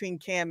get in between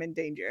Cam and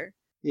danger.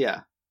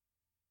 Yeah.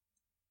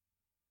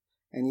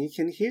 And you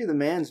can hear the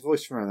man's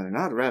voice from another,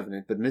 not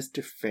Revenant, but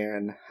Mr.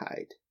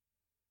 Fahrenheit.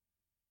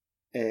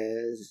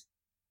 As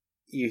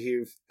you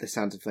hear the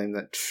sounds of flame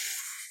that...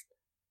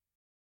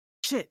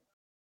 Shit.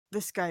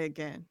 This guy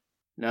again.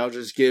 Now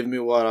just give me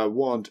what I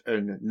want,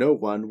 and no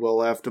one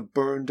will have to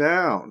burn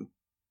down.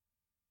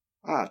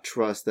 I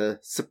trust the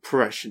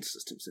suppression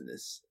systems in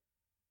this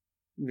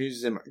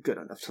museum are good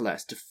enough to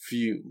last a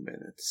few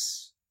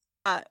minutes.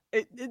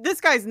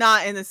 This guy's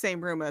not in the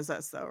same room as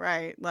us, though,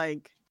 right?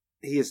 Like...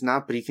 He is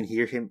not, but you can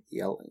hear him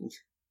yelling.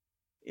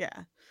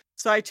 Yeah.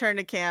 So I turn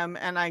to Cam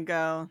and I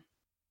go,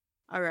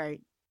 all right,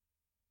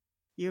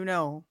 you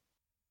know,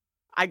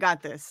 I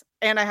got this.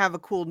 And I have a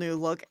cool new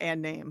look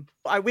and name.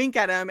 I wink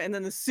at him and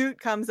then the suit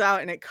comes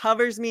out and it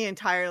covers me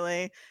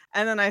entirely.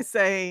 And then I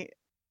say,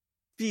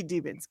 Speed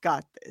Demons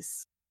got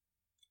this.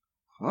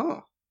 Huh.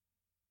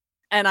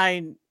 And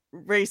I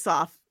race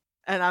off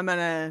and I'm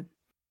gonna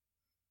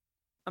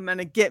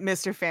get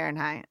Mr.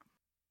 Fahrenheit.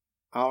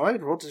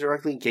 Alright, roll to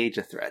directly engage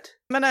a threat.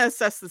 I'm gonna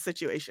assess the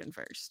situation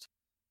first.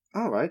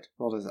 Alright,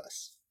 roll to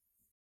this.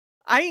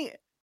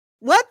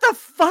 What the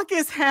fuck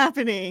is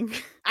happening?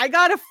 I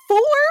got a 4?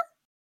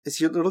 As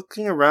you're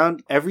looking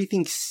around,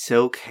 everything's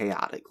so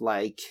chaotic.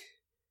 Like,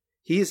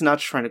 he is not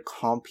trying to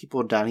calm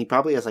people down. He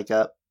probably has like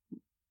a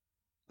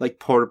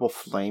portable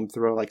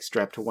flamethrower like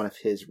strapped to one of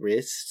his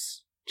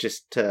wrists,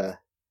 just to,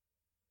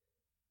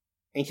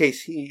 in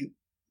case he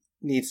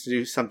needs to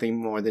do something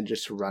more than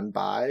just run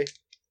by.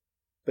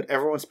 But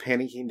everyone's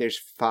panicking. There's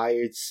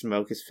fire,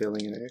 smoke is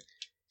filling in there.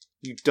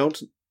 You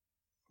don't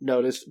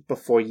notice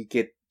before you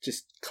get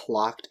just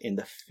clocked in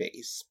the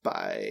face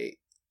by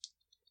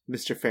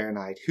Mr.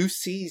 Fahrenheit, who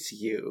sees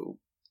you.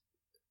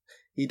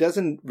 He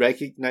doesn't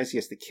recognize you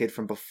as the kid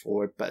from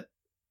before, but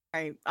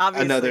right,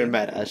 obviously, another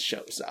meta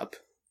shows up.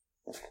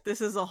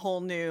 This is a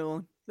whole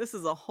new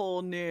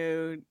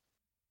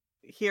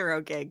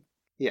hero gig.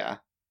 Yeah.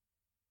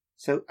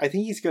 So I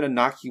think he's going to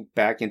knock you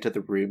back into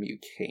the room you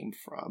came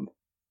from.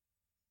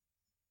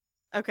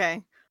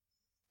 Okay.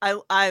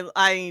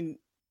 I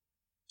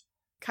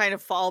kind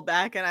of fall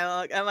back and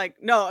I'm like,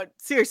 no,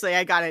 seriously,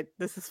 I got it.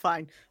 This is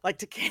fine. Like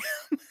to Cam.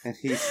 And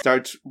he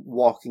starts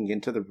walking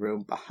into the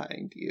room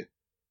behind you.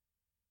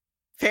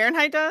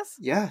 Fahrenheit does?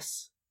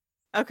 Yes.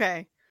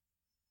 Okay.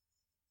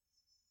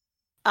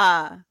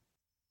 I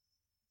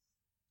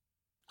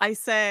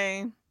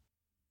say,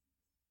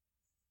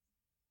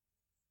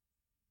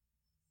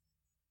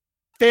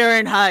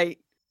 Fahrenheit,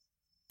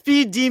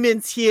 Speed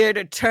Demons here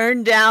to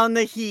turn down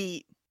the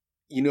heat.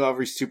 You know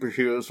every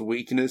superhero's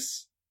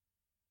weakness?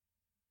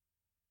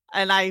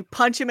 And I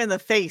punch him in the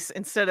face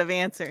instead of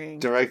answering.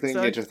 Directly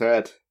engage a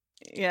threat.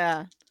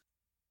 Yeah.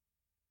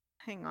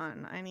 Hang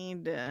on, I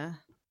need to...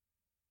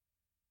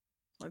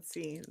 Let's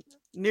see.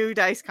 New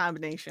dice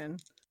combination.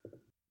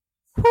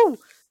 Whew!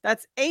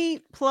 That's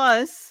 8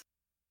 plus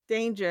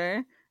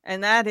danger,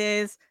 and that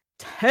is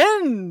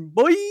 10,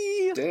 boy!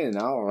 Then,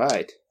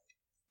 alright.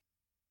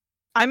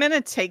 I'm going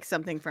to take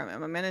something from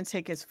him. I'm going to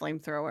take his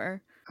flamethrower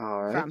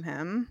Alright. from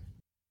him.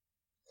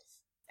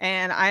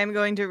 And I am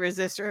going to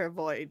resist or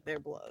avoid their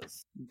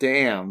blows.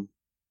 Damn.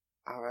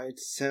 Alright,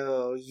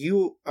 so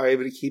you are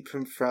able to keep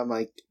him from,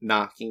 like,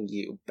 knocking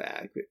you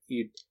back.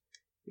 You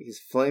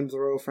use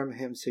flamethrower from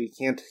him, so you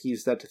can't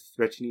use that to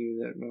threaten you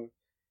that more.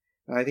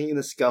 And I think in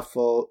the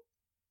scuffle,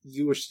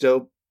 you were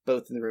still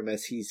both in the room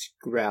as he's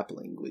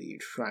grappling with you,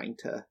 trying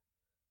to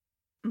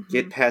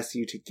get past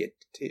you to get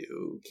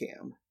to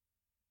Cam.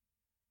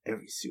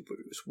 Every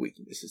superhero's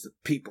weakness is the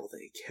people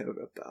they care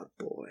about,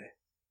 boy.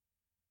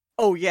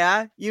 Oh,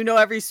 yeah? You know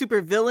every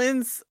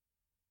supervillain's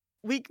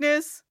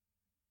weakness?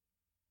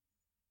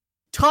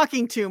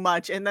 Talking too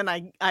much, and then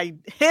I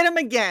hit him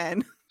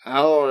again.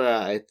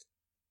 Alright.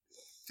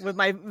 With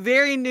my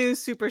very new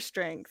super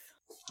strength.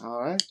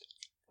 Alright.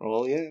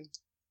 Roll again.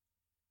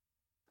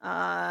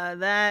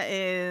 That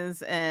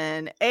is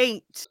an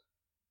 8.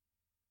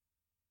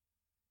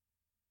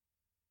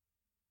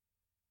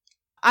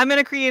 I'm going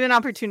to create an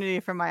opportunity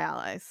for my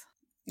allies.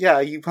 Yeah,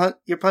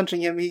 you're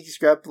punching him, he's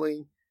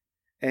grappling,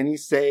 and you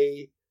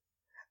say,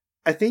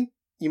 I think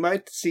you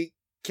might see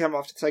Cam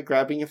off to the side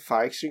grabbing a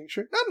fire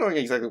extinguisher, not knowing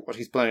exactly what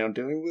he's planning on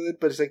doing with it,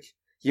 but it's like,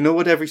 you know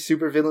what every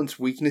supervillain's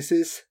weakness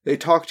is? They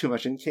talk too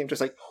much, and Cam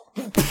just like...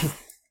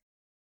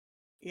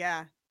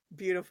 Yeah,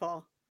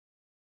 beautiful.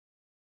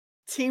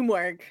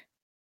 Teamwork.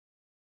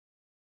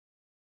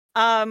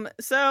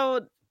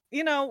 So,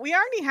 we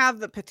already have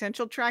the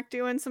potential track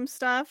doing some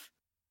stuff.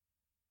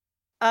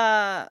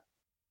 I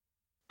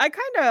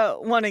kind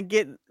of want to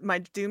get my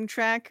Doom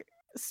track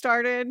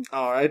started.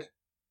 Alright.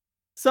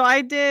 So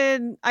I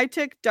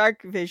took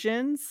Dark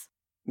Visions.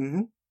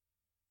 Mm-hmm.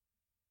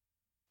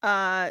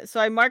 So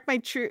I mark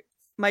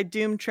my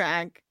Doom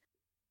track,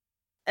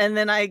 and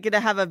then I get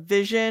to have a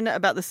vision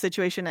about the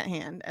situation at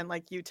hand, and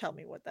you tell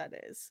me what that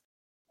is.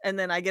 And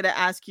then I get to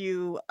ask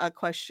you a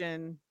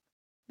question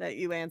that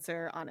you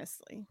answer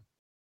honestly.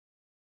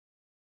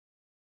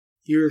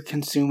 You're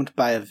consumed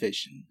by a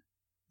vision.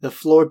 The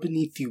floor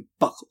beneath you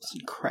buckles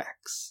and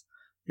cracks.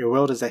 Your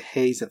world is a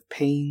haze of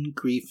pain,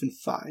 grief, and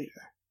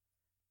fire.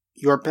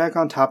 You are back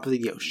on top of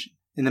the ocean,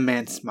 and the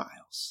man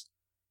smiles.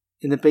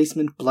 In the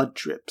basement, blood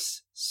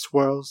drips,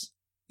 swirls,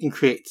 and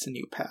creates a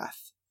new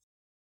path.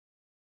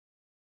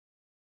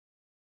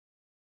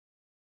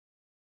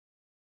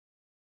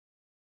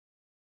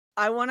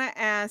 I want to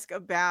ask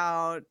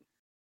about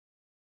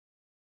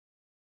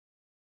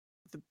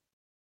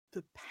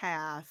the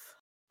path.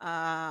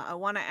 I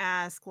want to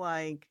ask,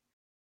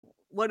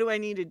 what do I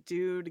need to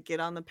do to get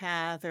on the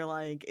path?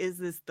 Or, is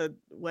this the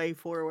way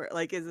forward?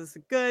 Is this a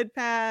good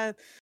path?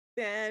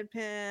 Bad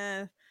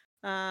path?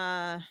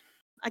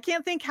 I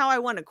can't think how I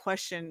want to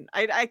question.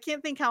 I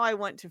can't think how I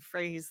want to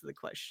phrase the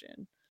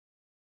question.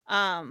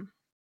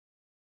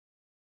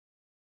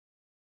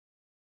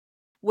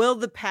 Will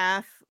the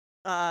path,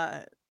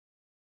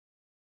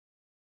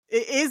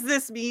 is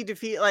this me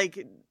defeat,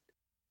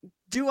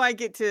 do I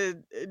get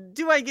to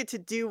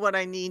do what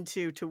I need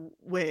to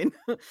win?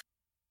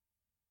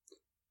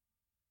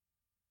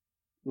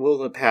 Will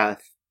the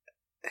path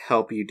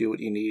help you do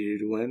what you need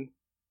to win?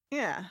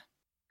 Yeah.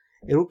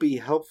 It'll be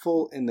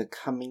helpful in the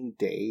coming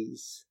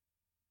days,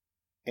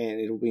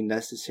 and it'll be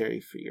necessary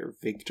for your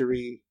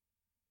victory,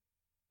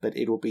 but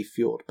it will be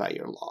fueled by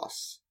your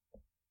loss.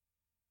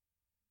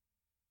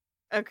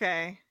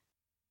 Okay.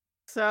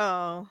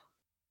 So...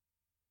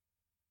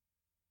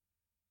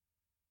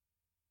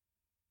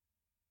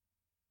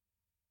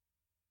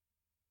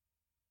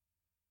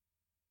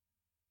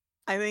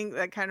 I think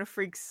that kind of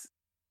freaks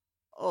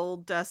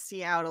old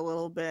Dusty out a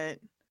little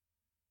bit.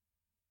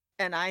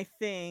 And I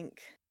think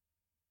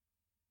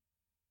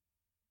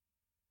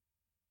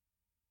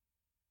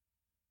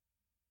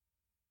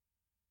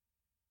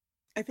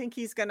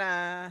he's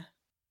gonna,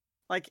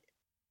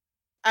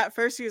 at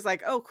first he was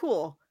like, oh,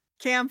 cool,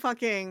 Cam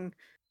fucking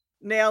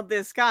nailed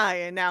this guy.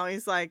 And now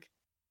he's like,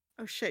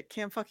 oh shit,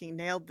 Cam fucking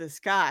nailed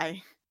this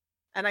guy.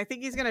 And I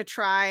think he's gonna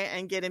try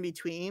and get in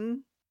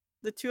between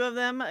the two of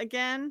them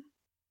again.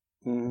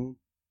 Mm-hmm.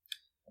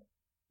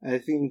 I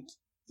think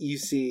you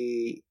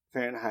see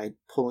Fahrenheit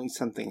pulling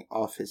something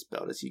off his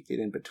belt as you get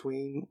in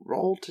between.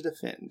 Roll to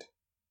defend.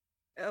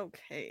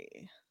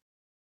 Okay.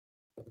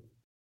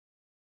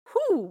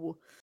 Whew.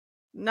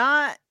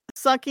 Not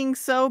sucking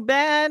so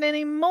bad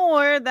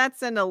anymore.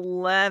 That's an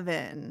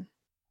 11.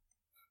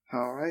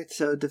 Alright,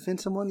 so defend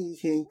someone, you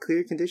can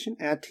clear condition,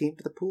 add team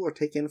to the pool, or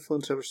take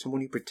influence over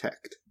someone you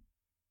protect.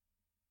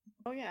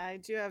 Oh yeah, I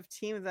do have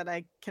team that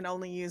I can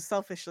only use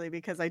selfishly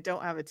because I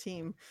don't have a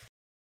team.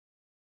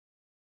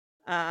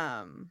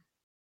 I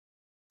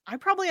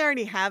probably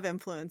already have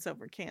influence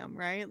over Cam,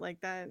 right?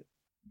 That.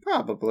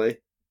 Probably.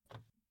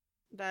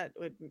 That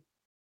would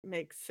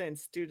make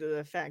sense due to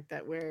the fact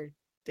that we're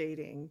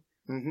dating.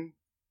 Mm-hmm.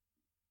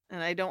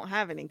 And I don't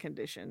have any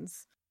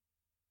conditions.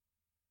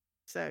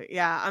 So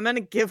yeah, I'm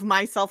gonna give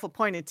myself a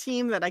point of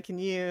team that I can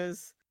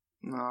use.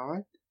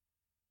 Alright.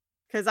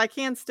 Because I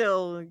can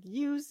still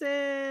use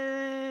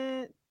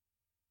it.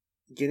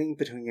 getting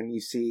between him,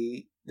 you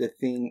see the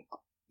thing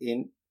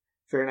in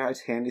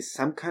Fahrenheit's hand is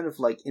some kind of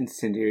like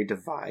incendiary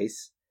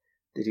device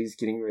that he's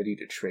getting ready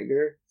to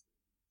trigger.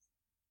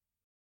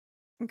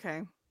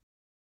 Okay.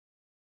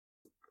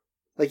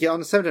 Like, yeah, on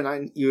the 7 to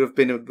 9, you would have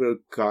been able to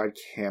guard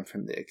Cam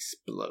from the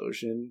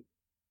explosion,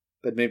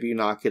 but maybe you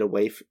knock it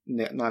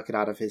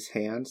out of his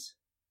hands.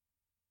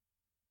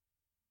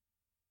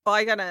 Oh,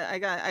 I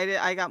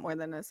got more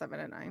than a 7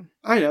 and 9.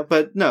 I know,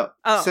 but no.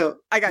 Oh, so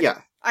I got you.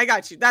 I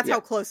got you. That's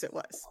how close it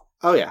was.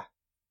 Oh yeah.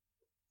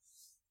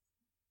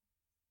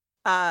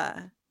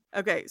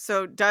 Okay,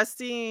 so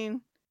Dusty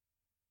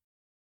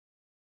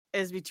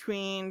is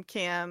between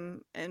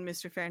Cam and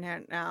Mr.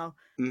 Fahrenheit now,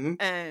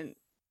 and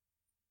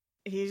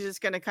he's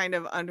just gonna kind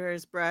of under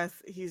his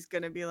breath, he's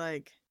gonna be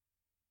like,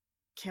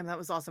 Cam, that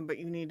was awesome, but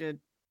you need to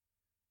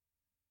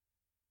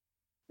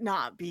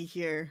not be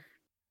here.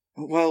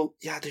 Well,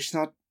 yeah, there's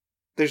not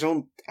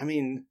too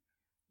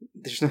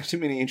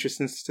many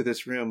entrances to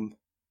this room.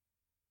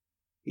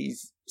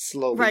 He's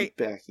slowly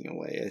backing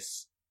away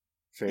as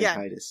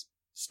Fahrenheit is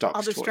stalks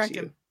I'll distract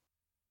towards you.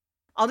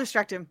 I'll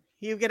distract him.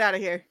 You get out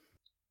of here.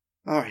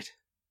 Alright.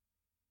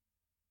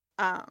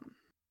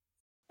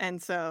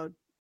 And so,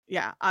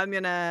 yeah, I'm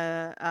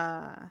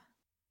gonna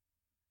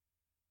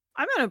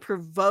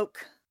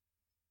provoke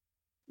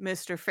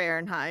Mr.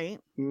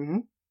 Fahrenheit.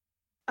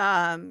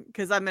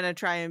 Because I'm gonna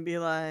try and be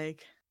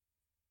like,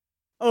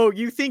 oh,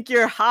 you think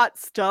you're hot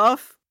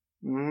stuff?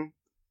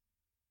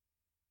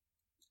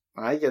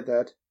 I get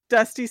that.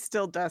 Dusty's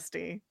still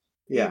Dusty.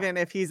 Yeah. Even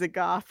if he's a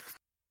goth.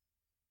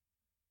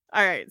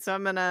 Alright, so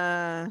I'm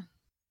gonna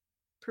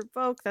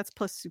provoke. That's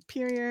plus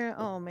superior.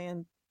 Oh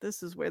man,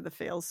 this is where the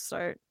fails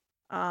start.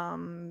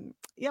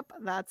 Yep,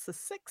 that's a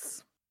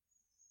 6.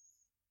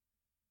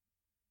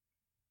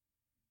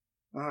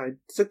 Alright,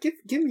 so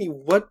give me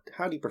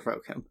how do you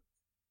provoke him?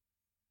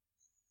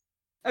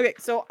 Okay,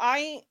 so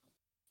I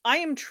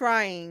am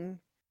trying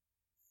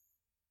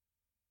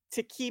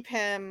to keep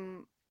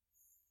him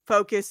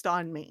focused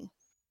on me.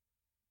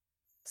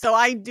 So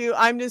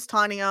I'm just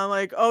taunting him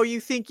like, oh, you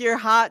think you're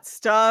hot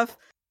stuff?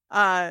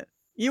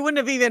 You wouldn't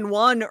have even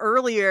won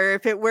earlier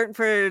if it weren't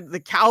for the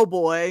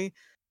cowboy.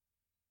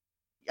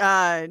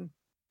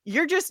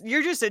 You're just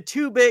a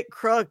 2-bit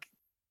crook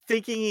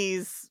thinking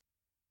he's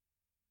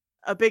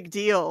a big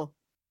deal.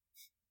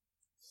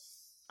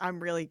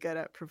 I'm really good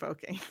at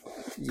provoking.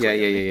 Yeah.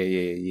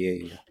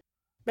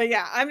 But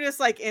yeah, I'm just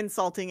like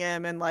insulting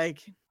him and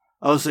like,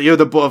 oh, so you're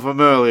the boy from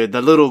earlier,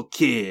 the little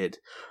kid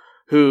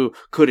who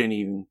couldn't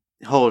even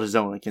hold his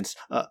own against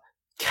a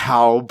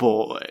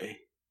cowboy.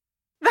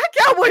 That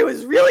cowboy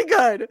was really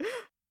good.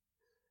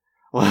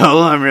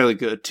 Well, I'm really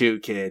good too,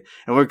 kid,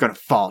 and we're gonna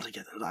fall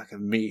together like a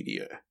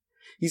meteor.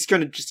 He's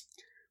gonna just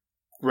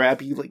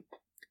grab you, like,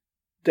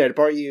 dead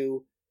bar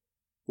you,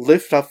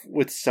 lift up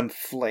with some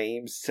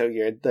flames so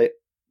you're the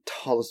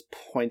tallest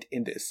point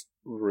in this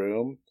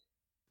room.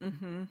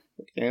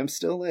 I'm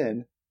still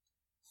in.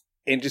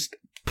 And just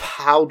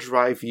pow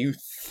drive you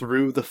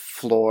through the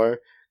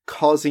floor,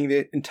 causing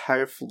the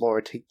entire floor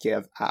to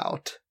give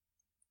out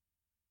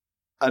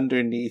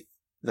underneath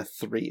the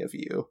 3 of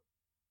you.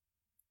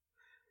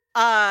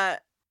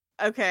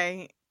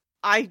 Okay.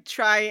 I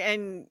try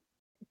and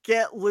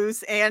get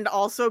loose and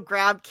also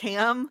grab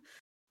Cam.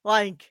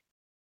 Like,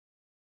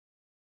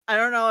 I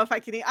don't know if I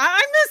can. I'm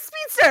the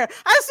speedster.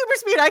 I have super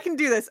speed. I can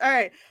do this. All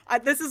right.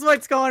 This is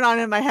what's going on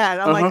in my head.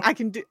 I'm like, I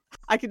can do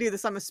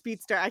this. I'm a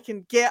speedster. I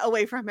can get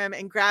away from him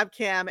and grab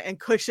Cam and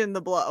cushion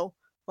the blow.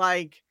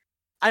 Like,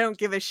 I don't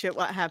give a shit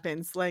what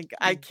happens. Like,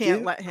 I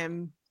can't let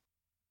him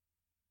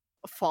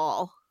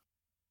fall.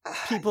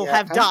 People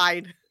have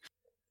died.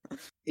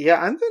 Yeah,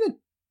 I'm gonna.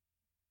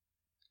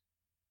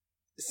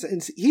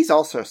 Since he's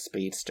also a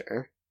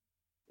speedster.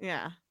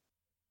 Yeah.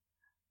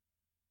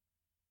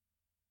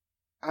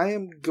 I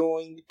am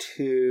going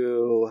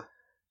to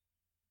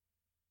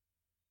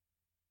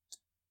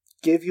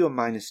give you a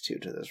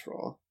 -2 to this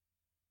roll.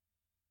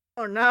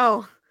 Oh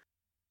no.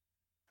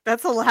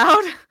 That's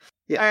allowed?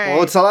 Yeah, right.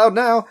 Well, it's allowed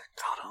now.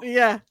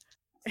 Yeah.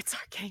 It's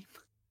our game.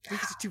 We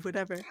get to do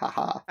whatever.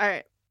 Haha.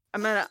 Alright.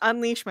 I'm gonna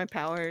unleash my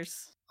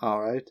powers.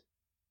 Alright.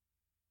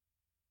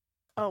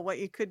 Oh, what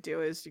you could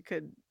do is you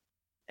could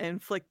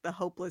inflict the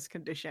hopeless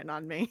condition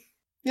on me.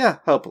 Yeah,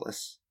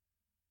 hopeless.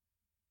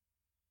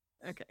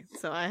 Okay,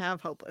 so I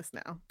have hopeless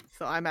now.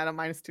 So I'm at a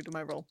 -2 to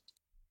my roll.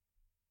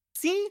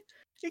 See?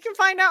 You can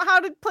find out how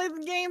to play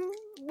the game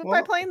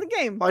by playing the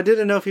game. Well, I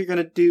didn't know if you're going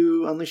to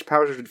do Unleash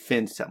Powers or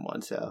defend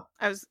someone, so.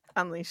 I was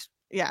Unleashed.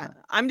 Yeah,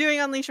 I'm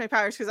doing Unleash my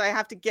powers because I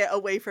have to get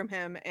away from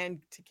him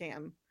and to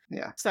Cam.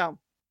 Yeah. So,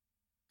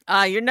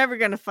 you're never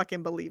going to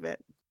fucking believe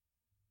it.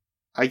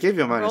 I gave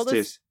you a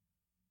 -2.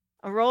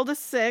 I rolled a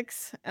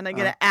 6, and I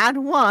get to add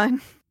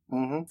 1.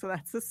 So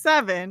that's a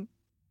 7.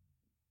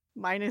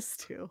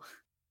 -2.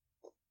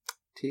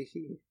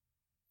 Teehee.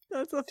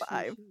 That's a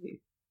 5.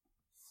 Teehee.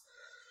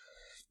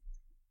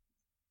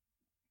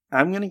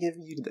 I'm gonna give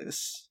you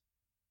this.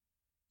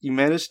 You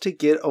managed to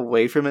get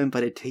away from him,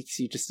 but it takes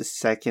you just a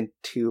second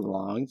too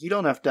long. You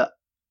don't have to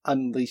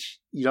unleash.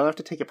 You don't have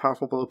to take a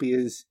powerful blow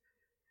because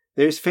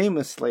There's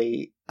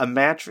famously a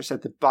mattress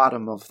at the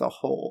bottom of the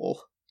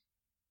hole.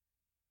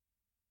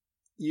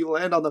 You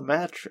land on the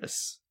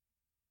mattress.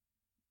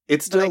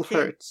 It still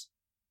hurts.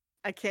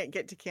 I can't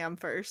get to Cam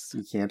first.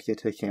 You can't get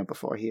to Cam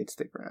before he hits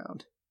the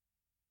ground.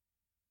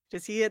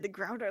 Does he hit the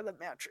ground or the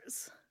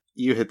mattress?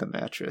 You hit the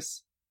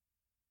mattress.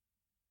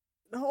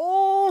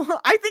 Oh,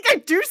 I think I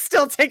do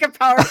still take a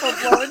powerful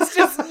blow. It's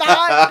just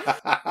not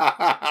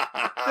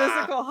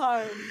physical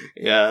harm.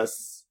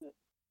 Yes.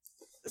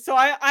 So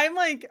I'm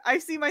like, I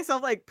see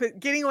myself like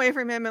getting away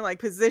from him and like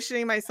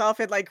positioning myself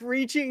and like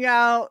reaching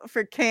out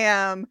for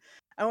Cam,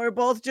 and we're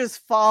both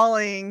just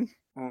falling.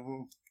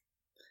 Mm-hmm.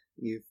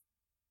 You've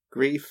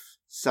grief,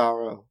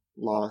 sorrow,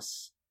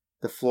 loss.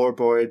 The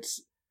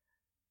floorboards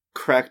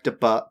cracked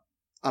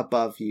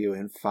above you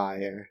in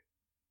fire,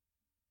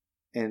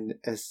 and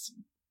as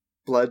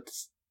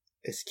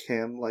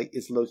Cam like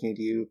is looking at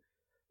you,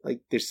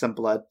 like there's some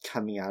blood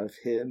coming out of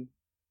him,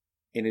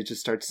 and it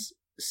just starts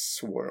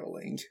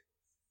swirling.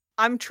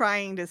 I'm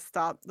trying to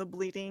stop the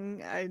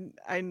bleeding.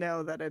 I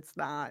know that it's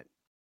not,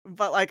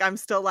 but like I'm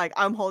still like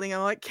I'm holding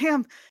him like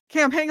Cam,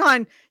 hang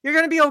on, you're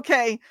gonna be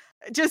okay.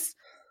 Just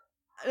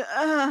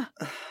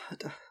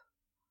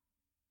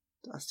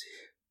Dusty.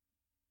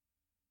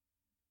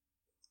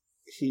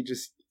 He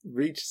just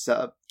reaches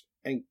up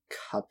and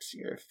cups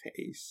your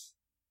face.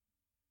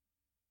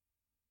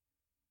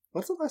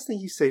 What's the last thing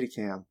you say to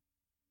Cam?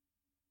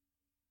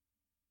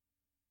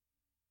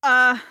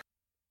 I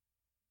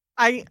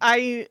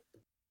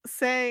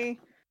say,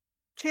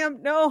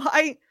 Cam, no,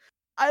 I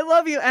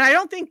love you, and I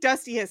don't think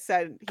Dusty has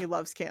said he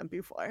loves Cam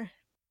before.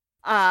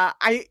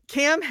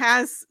 Cam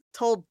has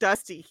told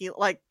Dusty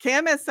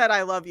Cam has said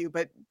I love you,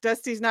 but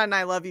Dusty's not an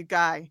I love you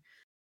guy.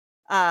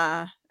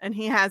 And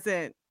he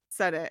hasn't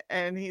said it,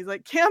 and he's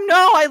like, Cam,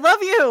 no, I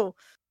love you.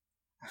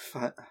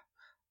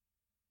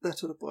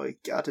 That's what a boy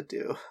got to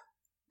do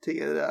to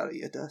get it out of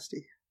you,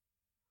 Dusty.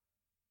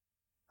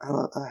 I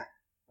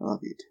love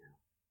you too.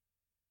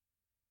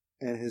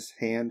 And his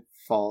hand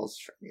falls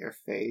from your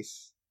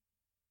face.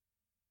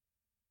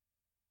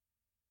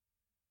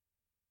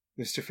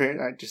 Mr.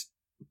 Fahrenheit just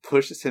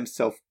pushes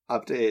himself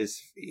up to his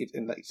feet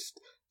and like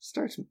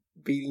starts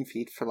beating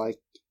feet for like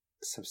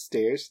some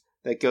stairs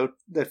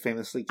that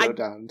famously go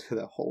down to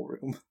the whole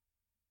room.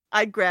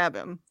 I grab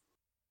him.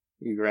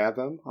 You grab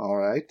him?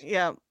 Alright.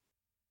 Yeah.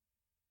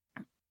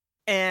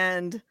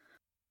 And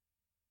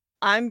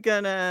I'm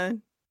gonna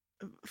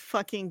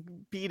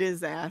fucking beat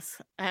his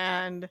ass.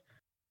 And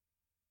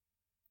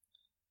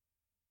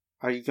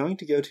are you going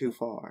to go too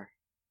far?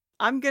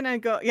 I'm gonna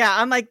go. Yeah,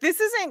 I'm like,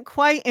 this isn't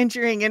quite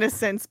injuring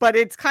innocence, but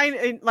it's kind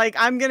of like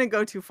I'm gonna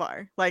go too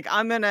far. Like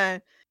I'm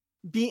gonna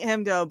beat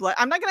him to blood.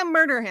 I'm not gonna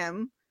murder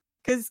him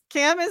because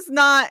Cam is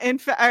not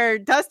or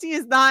Dusty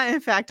is not in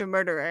fact a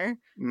murderer.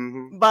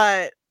 Mm-hmm.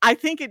 But I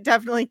think it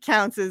definitely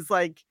counts as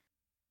like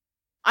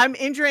I'm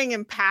injuring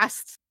him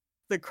past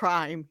the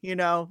crime. You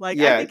know, like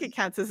I think it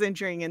counts as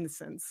injuring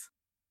innocence.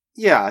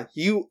 Yeah,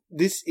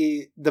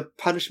 the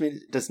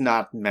punishment does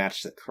not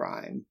match the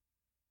crime.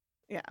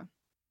 Yeah.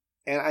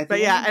 And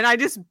and I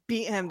just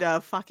beat him to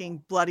a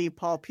fucking bloody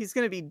pulp. He's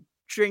gonna be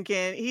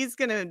drinking. He's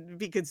gonna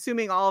be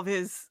consuming all of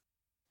his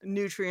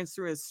nutrients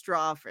through his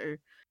straw for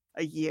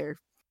a year.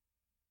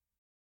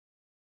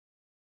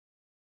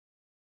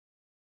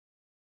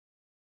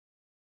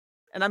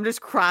 And I'm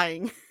just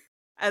crying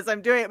as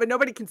I'm doing it, but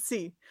nobody can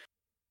see.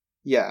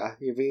 Yeah,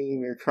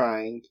 you're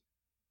crying.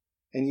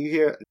 And you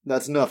hear,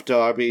 that's enough,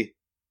 Darby.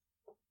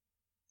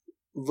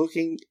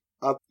 Looking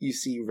up, you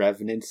see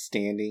Revenant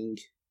standing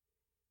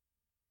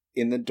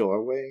in the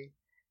doorway,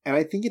 and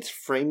I think it's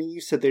framing you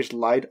so there's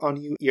light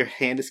on you. Your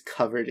hand is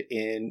covered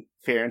in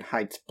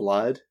Fahrenheit's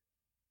blood.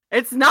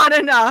 It's not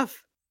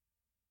enough.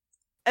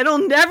 It'll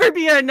never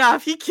be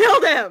enough. He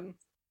killed him.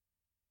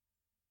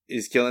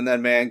 Is killing that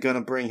man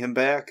gonna bring him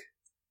back?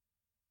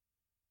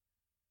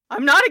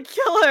 I'm not a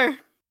killer.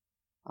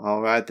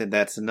 Alright, then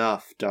that's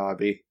enough,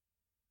 Darby.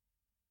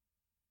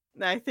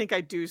 I think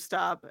I do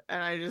stop,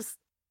 and I just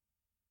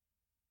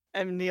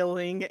am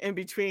kneeling in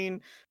between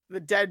the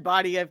dead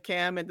body of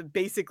Cam and the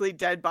basically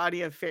dead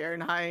body of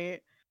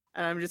Fahrenheit,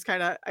 and I'm just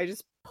I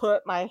just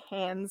put my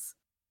hands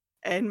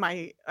and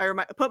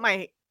put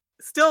my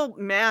still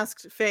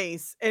masked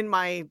face in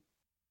my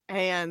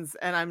hands,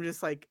 and I'm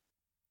just like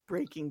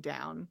breaking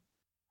down.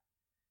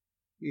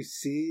 You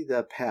see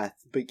the path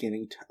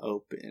beginning to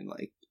open,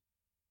 like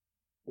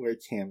where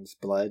Cam's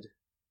blood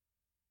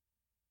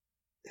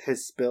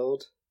has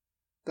spilled,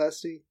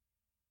 Dusty.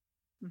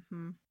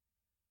 Mm-hmm.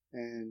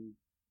 And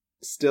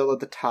still at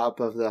the top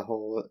of the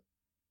hole,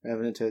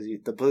 Revenant tells you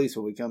the police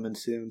will be coming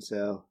soon,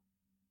 so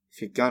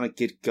if you're gonna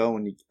get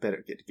going, you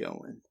better get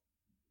going.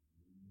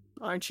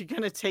 Aren't you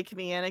gonna take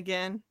me in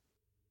again?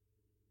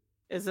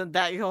 Isn't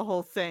that your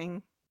whole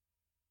thing?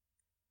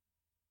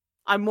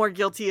 I'm more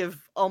guilty of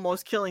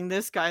almost killing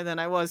this guy than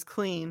I was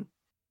clean.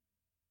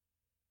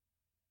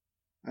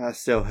 I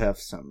still have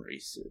some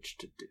research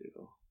to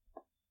do.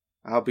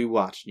 I'll be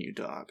watching you,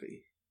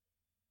 Darby.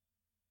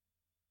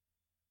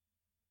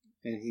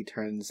 And he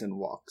turns and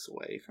walks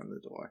away from the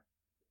door.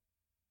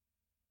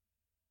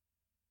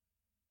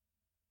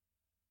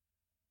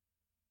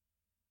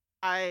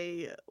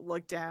 I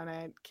look down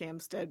at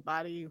Cam's dead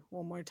body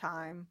one more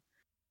time,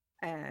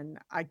 and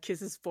I kiss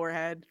his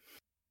forehead.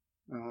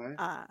 Alright.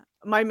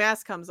 My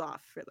mask comes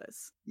off for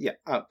this. Yeah,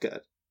 oh,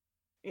 good.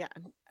 Yeah,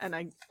 and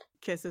I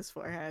kiss his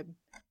forehead,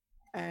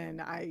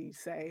 and I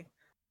say,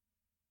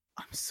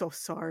 "I'm so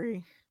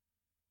sorry."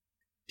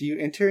 Do you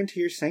enter into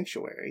your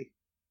sanctuary?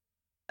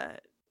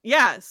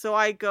 Yeah, so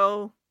I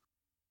go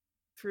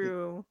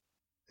through.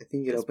 I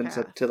think it This opens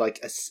path. up to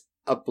like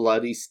a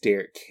bloody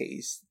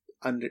staircase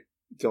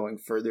going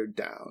further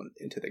down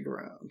into the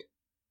ground.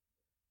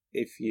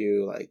 If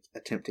you like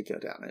attempt to go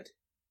down it.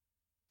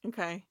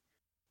 Okay,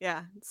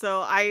 yeah.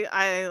 So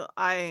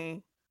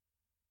I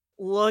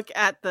look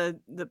at the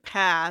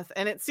path,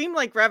 and it seemed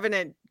like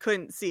Revenant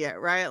couldn't see it,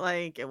 right?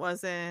 Like it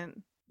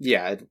wasn't.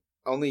 Yeah,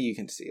 only you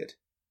can see it.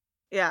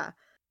 Yeah.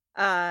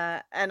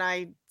 And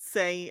I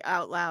say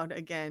out loud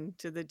again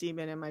to the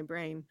demon in my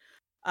brain,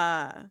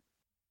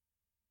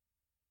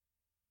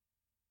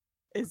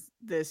 is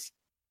this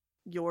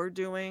your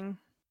doing?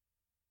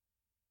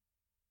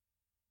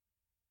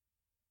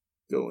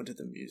 Going to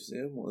the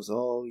museum was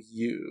all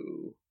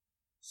you,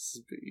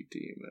 Speed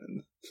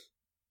Demon.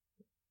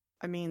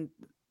 I mean,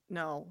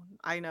 no,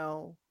 I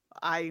know.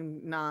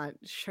 I'm not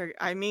sure.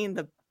 I mean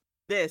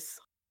this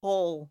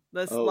Oh.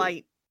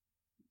 light.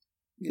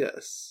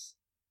 Yes.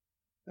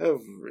 My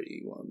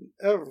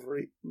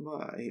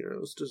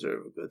heroes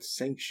deserve a good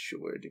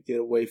sanctuary to get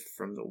away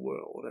from the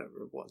world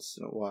every once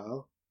in a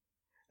while.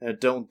 And I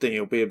don't think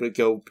he'll be able to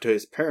go to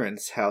his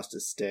parents' house to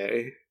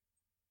stay.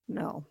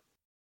 No.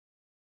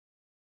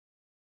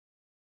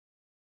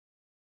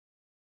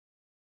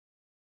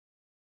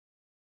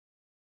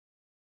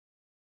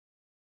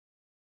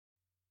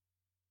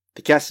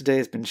 The cast today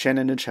has been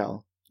Shannon and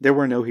Shell. There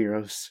were no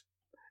heroes.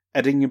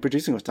 Editing and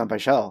producing was done by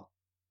Shell.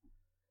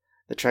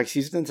 The tracks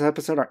used in this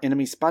episode are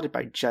Enemy Spotted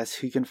by Jess,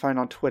 who you can find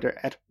on Twitter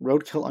at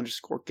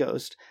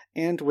roadkill_ghost,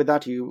 and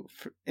Without You,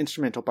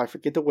 instrumental by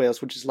Forget the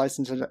Whales, which is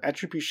licensed under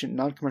Attribution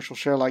Non-Commercial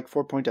Share-alike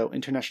 4.0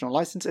 International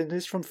License and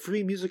is from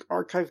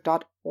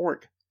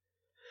freemusicarchive.org.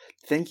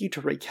 Thank you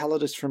to Ray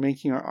Calidus for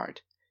making our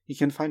art. You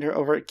can find her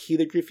over at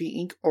Calligraphy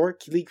Inc. or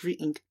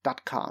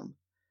calligraphyinc.com.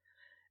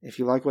 If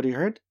you like what you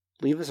heard,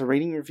 leave us a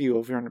rating review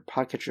over on your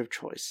podcatcher of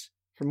choice.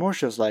 For more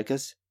shows like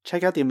us,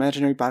 check out the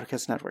Imaginary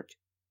Podcast Network.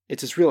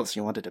 It's as real as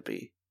you want it to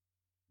be.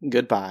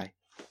 Goodbye.